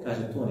to,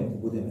 kaže to ne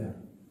bude mehra.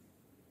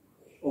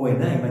 Ovo je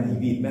najmanji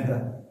vid mehra,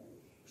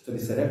 što bi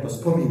se rekao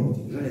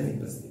spominuti, željezni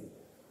prsti.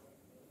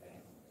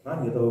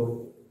 Manji od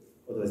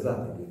ove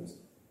zlatne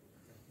vrijednosti.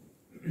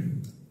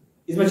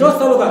 Između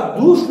ostaloga,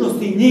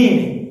 dužnosti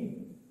njeni,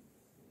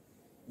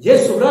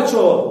 jesu,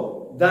 braćo,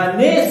 da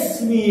ne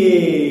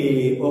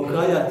smije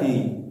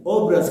okaljati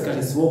obraz,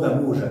 kaže,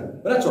 svoga muža.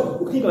 Braćo,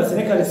 u knjigama se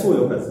ne kaže svoj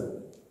obraz.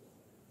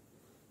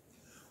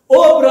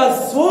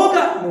 Obraz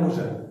svoga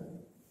muža.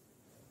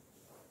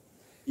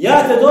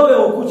 Ja te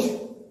doveo u kuću.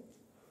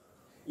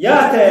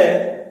 Ja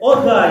te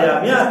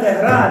odgajam, ja te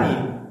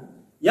hranim,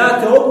 ja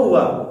te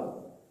obuvam.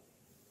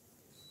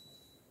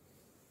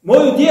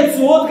 Moju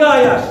djecu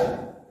odgajaš.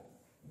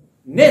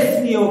 Ne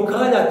smije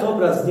okaljati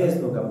obraz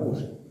njezinoga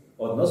muža.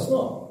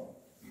 Odnosno,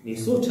 ni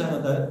slučajno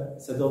da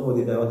se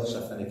dogodi da je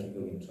otišla sa nekim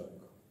drugim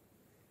čovjekom.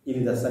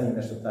 Ili da sa njim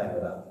nešto tajno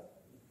radi.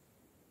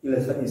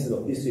 Ili sa njim se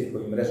dopisuje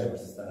kojim mrežama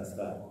što se danas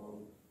radi.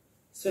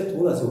 Sve to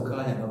ulaze u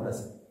kaljane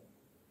obraze.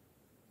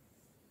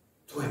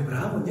 To je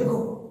pravo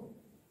njegovo,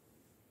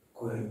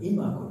 koje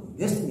ima kod njih.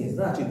 Ne smije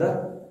znači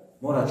da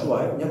mora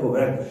čuvati njegov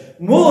vremena.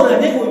 Mora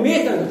njegov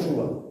imetak da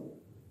čuva.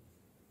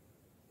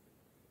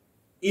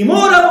 I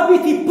moramo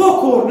biti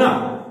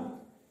pokorna.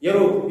 Jer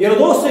u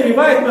vjerodostojnim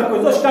rivajetima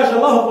koji doći kaže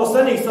Allahov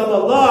poslanik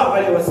sallallahu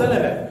alejhi ve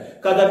selleme,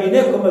 kada bi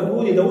nekome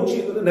ljudi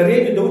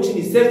naredio da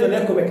učini seždu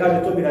nekome,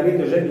 kaže to bi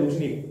naredio ženi da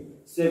učini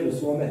seždu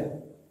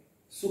svome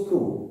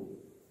suprugu.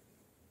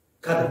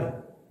 Kada bi?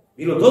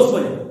 Bilo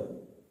dozvoljeno.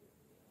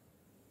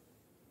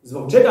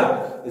 Zbog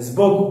čega?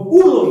 Zbog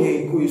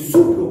uloge koju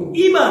suprug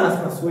ima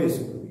na svoje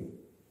supruge.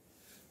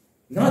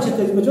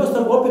 Naćete između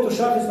ostalo opet u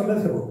šafijskom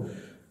mezhebu.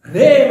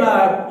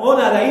 Nema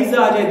ona da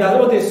izađe,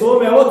 da ode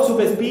svome ocu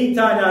bez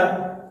pitanja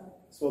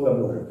svoga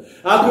muža.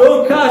 Ako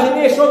on kaže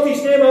neš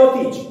otići, nema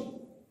otići.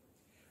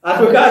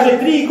 Ako kaže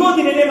 3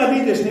 godine nema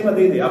da ideš, nema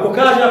da ide. Ako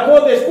kaže ako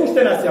odeš,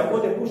 puštena si, ako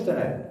ode, puštena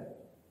je.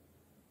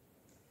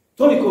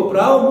 Toliko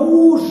pravo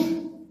muž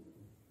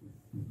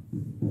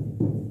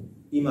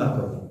ima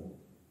to.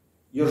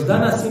 Još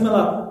danas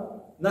imala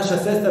naša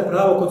sestra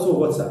pravo kod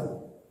svog oca.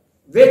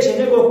 Veće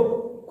nego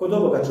kod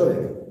ovoga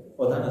čovjeka.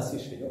 Od danas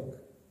više jok.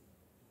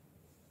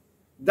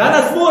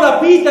 Danas mora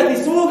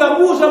pitati svoga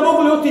muža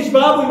mogu li otići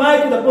babu i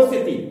majku da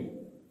posjeti.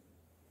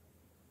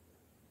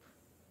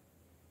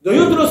 Do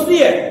jutros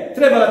nije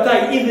trebala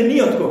taj ide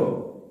ni od koga.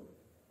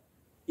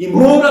 I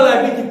morala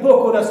je biti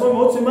pokorna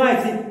svom ocu i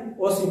majci,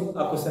 osim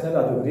ako se ne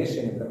radi o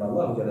griješenju prema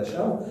Allahu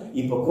dželešanu,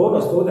 i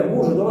pokornost ovdje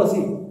mužu dolazi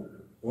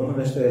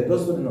onome što je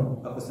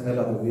dozvoljeno ako se ne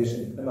radi o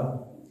griješenju prema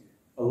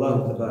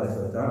Allahu tebareke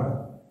ve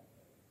taala.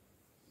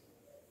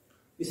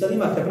 I sad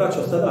imate,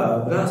 braćo,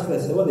 sada rasprave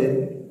se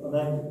vode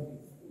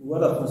u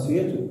arapskom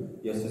svijetu,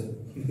 jer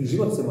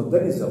život se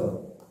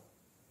modernizovao.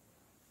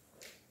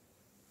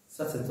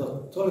 Sad se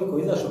to toliko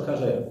izašlo,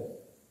 kaže,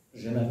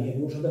 žena nije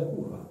dužna da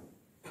kuha.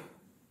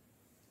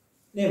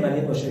 Nema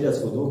nijednog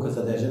šerijatskog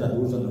dokaza da je žena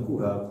dužna da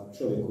kuha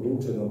čovjeku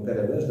ruče, da mu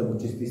pere veš, da mu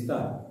čisti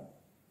stan.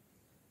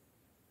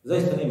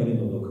 Zaista nema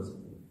nijednog dokaza.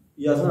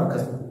 Ja znam, kad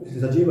smo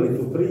zađivali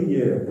tu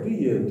prije,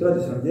 u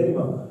tradicionalnim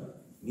djelima,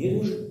 nije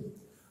dužna.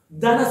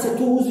 Danas je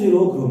to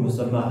uzelo ogromno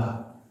sad maha.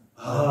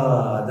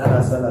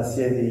 Danas ona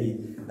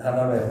sjedi na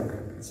nove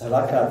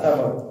salaka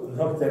tamo,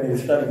 nokteni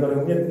stavi gore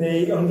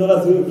umjetne i on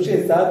dolazi u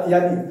 6 sati,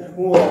 jadni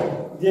umora,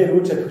 gdje je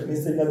ručak,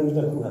 nisam ja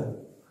dužna kuhati.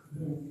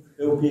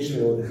 Evo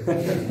piše ovdje.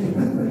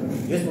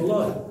 Jesmo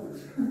vladi.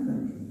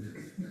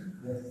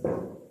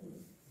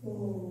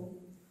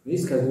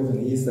 Niska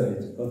dužna, nisam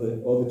već.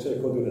 Ovdje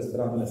čovjek odi u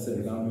restoran, na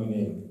sebi glavno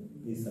i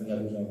nisam ja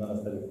dužna danas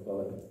staviti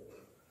hvala.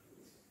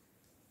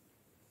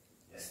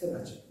 Jeste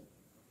braće.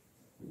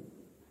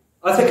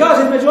 A se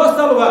kaže među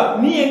ostaloga,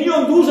 nije ni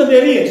on dužan da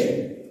je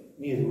liječnik.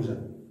 Nije dužan.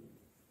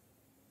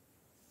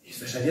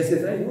 Isto šta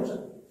djece traji dužan.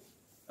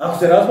 Ako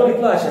se razboli,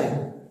 plaćaj.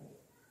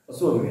 Od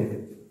svog uvjeti.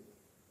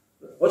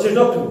 Hoćeš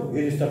doktoru?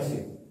 Ideš taksi.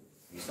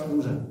 Nisam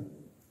dužan.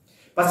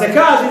 Pa se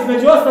kaže,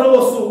 između ostalo,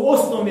 ovo su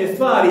osnovne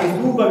stvari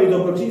iz ljubavi i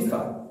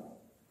dobročinstva.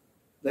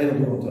 Da jedno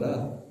drugo to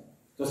radi.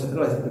 To se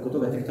prelazi preko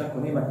toga, tek tako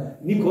nema.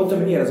 Niko o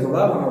tome nije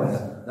razgovarao na ovaj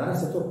dan.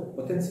 Danas se to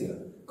potencira.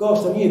 Kao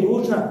što nije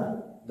dužna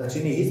da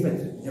čini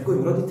izmet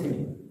njegovim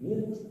roditeljima.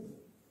 Nije dužna.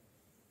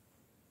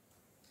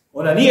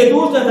 Ona nije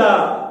dužna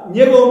da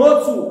njegovom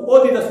ocu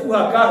odi da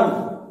skuha kahvu.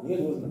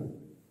 Nije dužna.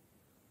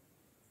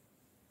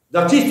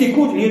 Da čisti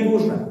kuć. Nije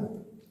dužna.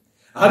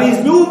 Ali iz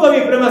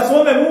ljubavi prema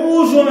svome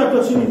mužu ona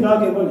to čini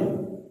drage volje.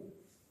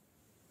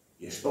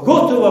 Jer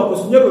pogotovo ako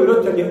su njegovi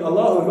roditelji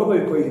Allahovi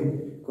robovi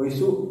koji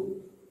su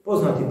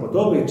poznati po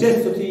dobri,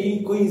 čestoti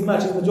i koji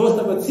izmače među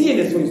ostalo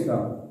cijene svoju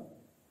stranu.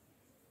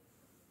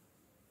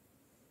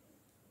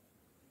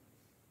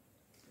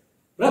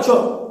 Braćo,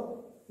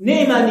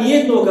 nema ni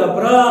jednoga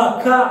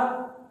braka,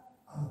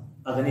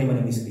 a da nema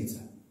ni mislica.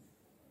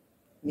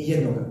 Ni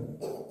jednoga.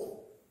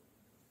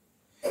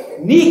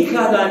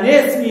 Nikada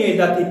ne smije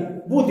da ti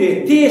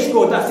bude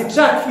teško, da si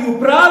čak i u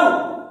pravu,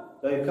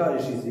 da joj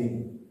kažeš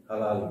izvini,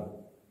 halali.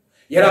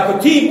 Jer ako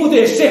ti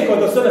budeš čekao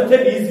da se ona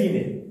tebi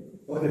izvine,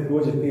 ovdje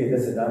prođe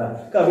 5-10 dana,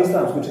 kažu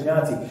islamski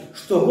učenjaci,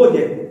 što god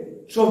je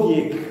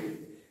čovjek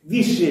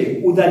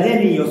više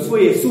udaljeniji od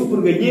svoje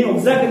supruge njenog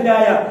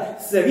zagrljaja,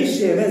 sve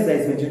više je veza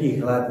između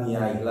njih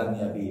hladnija i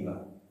hladnija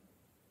biva.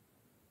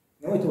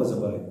 Nemojte ovo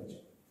zaboraviti.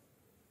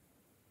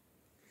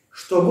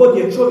 Što god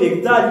je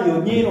čovjek dalji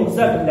od njenog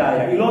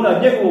zagrljaja ili ona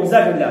od njegovog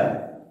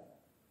zagrljaja,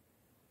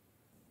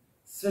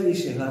 sve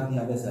više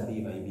hladnija veza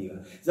biva i biva.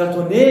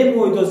 Zato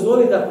nemoj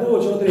dozvoli da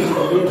prođe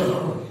određeno vrijeme.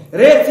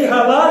 Reci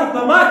halali,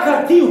 pa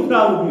makar ti u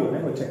pravu bio.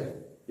 Nemoj čekati.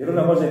 Jer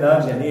ona može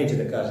nađe, a neće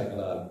da kaže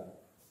halali.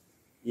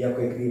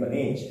 Iako je kriva,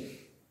 neće.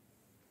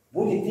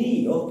 Budi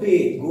ti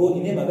opet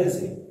godin, nema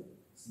veze.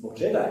 Zbog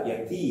čega?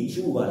 Jer ti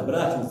čuvaš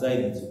bračnu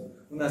zajednicu.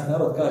 U nas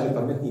narod kaže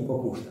pametniji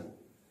popušta.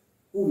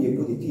 Uvijek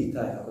budi ti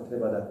taj ako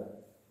treba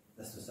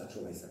da se to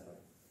sačuva i sačuva.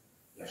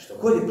 Jer što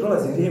god je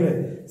prolazi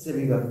vrijeme,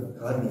 sebi ga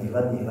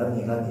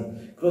hladnije.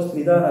 Kroz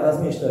 3 dana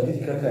razmišlja,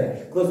 vidi kakav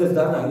je. Kroz 10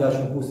 dana ja ću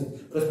mu pustiti.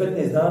 Kroz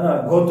 15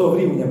 dana gotov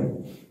vri u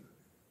njemu.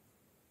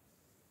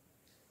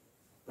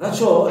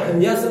 Braćo,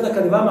 ja sada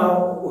kad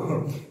vama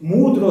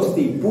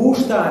mudrosti,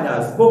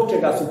 puštanja, zbog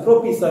čega su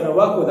propisane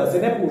ovako da se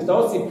ne pušta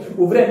osim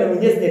u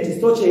vremenu njezine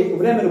čistoće, u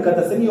vremenu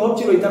kada se nije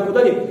općilo i tako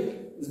dalje,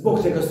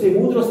 zbog čega su te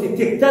mudrosti,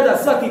 tek tada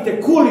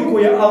shvatite koliko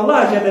je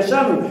Allah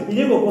Đelešanu i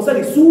njegov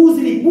poslanik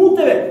suzili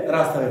puteve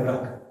rastave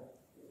braka.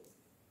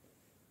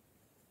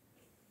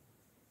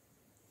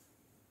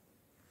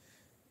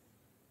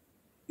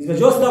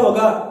 Između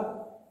ostaloga,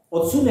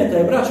 od sunneta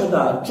je, braćo,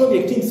 da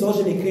čovjek čim se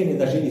oženi krene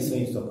da živi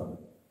svojim stopama.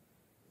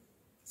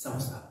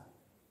 Samostalno.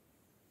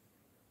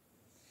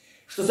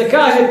 Što se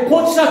kaže,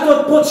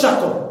 pod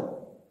šator.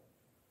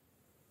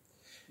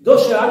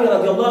 Došao je Ali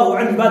radijallahu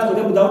anhu, batko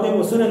Ebu Davud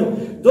njegovu sunenu,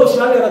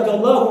 došao Ali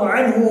radijallahu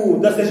anhu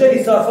da se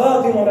ženi sa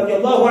Fatimom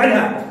radijallahu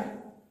anha.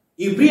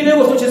 I prije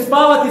nego što će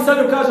spavati, sad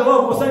joj kaže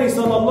Allah poslanik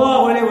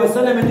sallallahu alejhi ve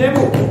sellem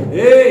njemu,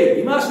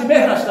 ej, imaš li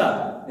mehra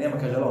šta? Nema,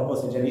 kaže Allah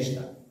poslanik,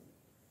 ništa.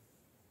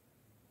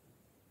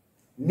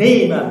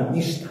 Ne imam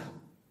ništa.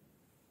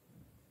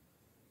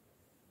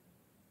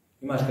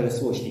 Imaš kada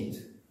svoj štit.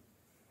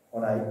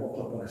 Onaj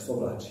oklop, onaj što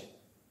oblači.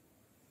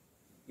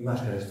 Imaš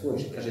kada svoj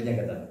štit, kaže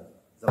njega da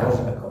založi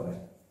na kome.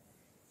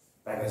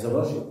 Pa ga je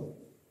založio.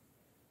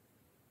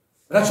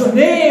 Braćo,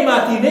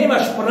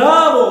 nemaš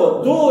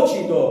pravo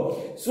doći do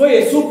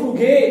svoje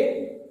supruge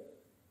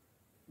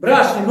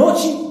bračne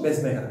noći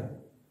bez mehra.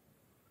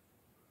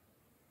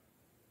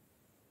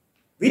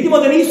 Vidimo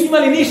da nisu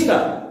imali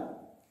ništa.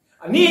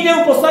 A nije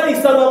njemu poslanik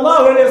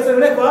sallallahu alejhi ve sellem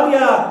rekao, ali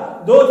ja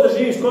dođi da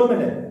živiš kod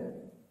mene.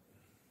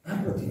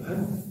 Naprotiv,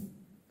 ajmo,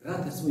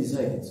 vrati svoju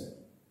zajednicu.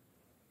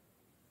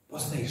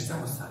 Postaješ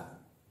samostalan.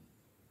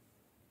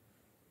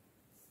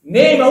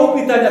 Nema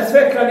uplitanja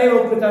svekra,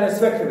 nema uplitanja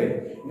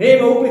svekrve.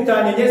 Nema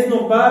uplitanja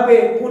njezinog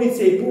babe,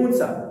 punice i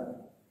punca.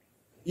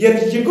 Jer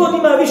gdje god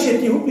ima više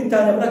tih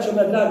uplitanja, braćo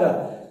moja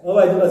draga,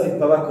 ovaj dolazi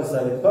pa ovako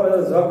savjet, pa ovaj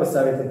dolazi ovako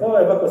savjet, pa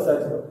ovaj ovako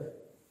savjet.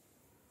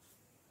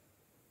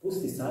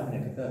 Pusti sami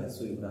neka rade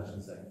svoju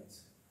bračnu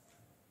zajednicu.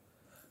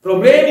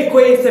 Problemi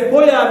koji se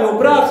pojave u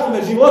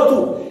bračnom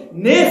životu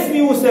ne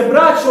smiju se,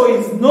 braćo,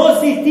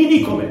 iznositi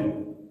nikome.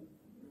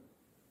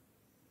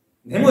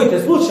 Nemojte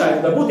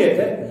slučajno da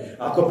budete,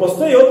 ako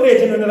postoji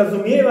određeno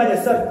nerazumijevanje,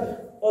 sad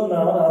odmah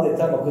ona ode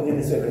tamo kod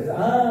jedne svoje kreta.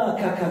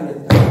 Kakav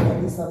je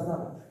tamo, nisam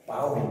znao.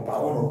 Pa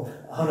ono,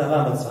 a ona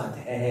vama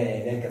cvate.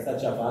 Neka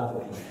sad ča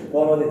patro. Pa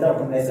ono ode tamo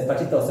prinese, pa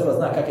čitao selo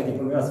zna kakve ti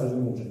problema s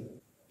svojim mužem.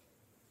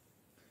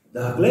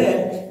 Dakle,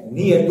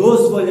 nije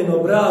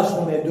dozvoljeno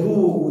bračnome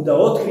drugu da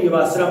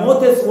otkriva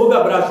sramote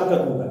svoga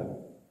bračnoga druga.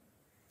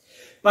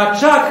 Pa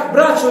čak,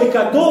 braćo, i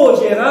kad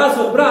dođe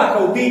razvod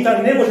braka u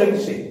pitanju, ne može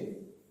više.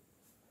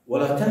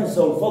 وَلَا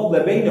تَنْسَوْا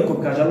الْفَضْلَ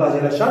بَيْنَكُمْ, kaže Allah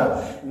Đelešan,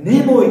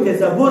 nemojte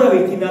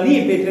zaboraviti na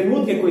lijepe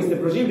trenutke koji ste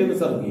proživjeli jedno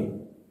sa drugim.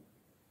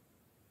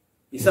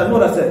 I sad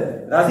mora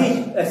se razići,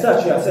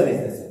 sad ću ja sve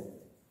iznese.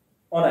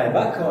 Ona je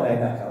baka, ona je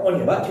naka, on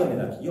je baki, on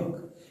je naki, jok.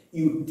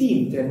 I u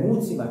tim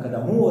trenucima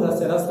kada mora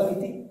se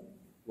rastaviti,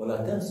 وَلَا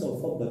تَنْسَوْا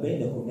الْفَضْلَ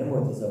بَيْنَكُمْ,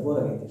 nemojte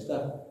zaboraviti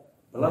šta?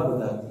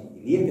 Blagodati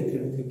i lijepe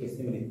trenutke koji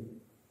ste imali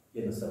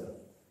jedno sa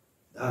drugim.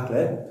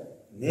 Dakle,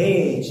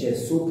 neće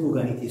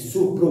supruga niti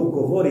suprug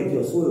govoriti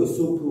o svojoj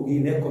suprugi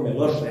nekome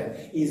loše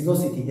i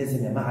iznositi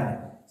njezine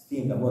mane. S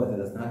tim da morate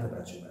da znate,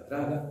 braćo moja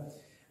draga,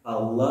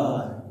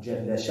 Allah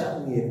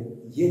Đelešan je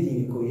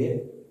jedini koji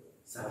je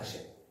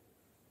savršen.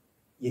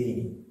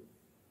 Jedini.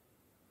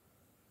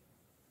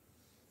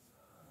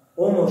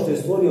 Ono što je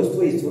stvorio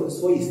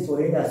svojih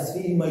stvorenja,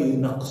 svi imaju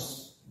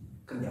naqs,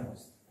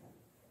 krnjavost.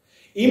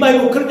 Imaju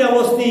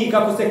krnjavosti,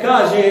 kako se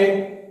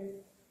kaže,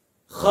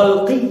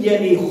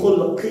 halqijen i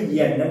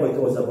hulqijen, nemoj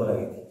to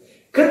zaboraviti.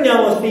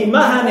 Krnjavosti i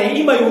mahane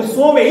imaju u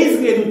svome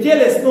izgledu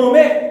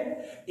tjelesnome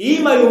i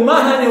imaju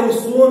mahane u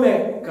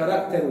svome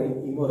karakteru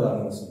i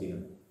moralnim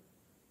osobinama.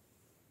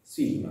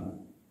 Svi imaju.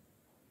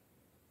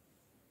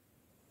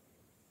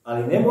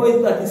 Ali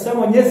nemoj da ti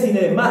samo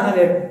njezine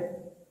mahane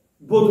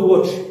bodu u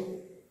oči,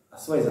 a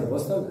svoje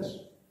zapostavljaš.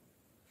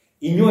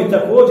 I njoj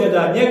također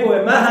da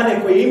njegove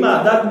mahane koje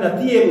ima, da li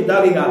na tijelu, da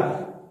li na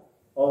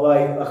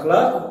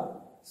ahlaku,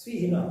 svi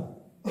imaju.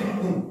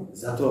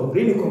 Zato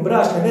prilikom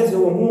bračne veze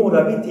ovo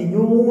mora biti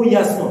nju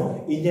jasno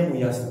i njemu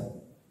jasno.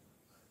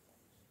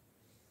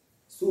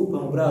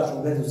 Stupam u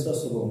bračnu vezu s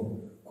osobom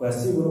koja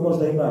sigurno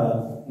možda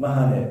ima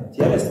mahane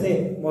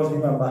tjelesne, možda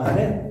ima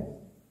mahane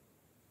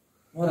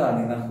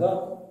moralni na hlad,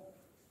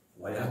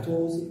 valja to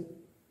uzeti.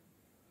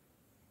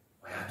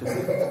 Valja to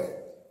prihvatiti.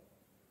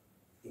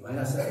 I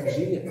valja sa tim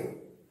živjeti.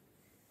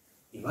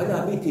 I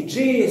valja biti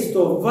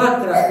često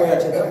vatra koja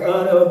će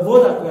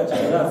voda koja će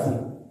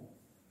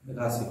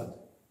gasivati.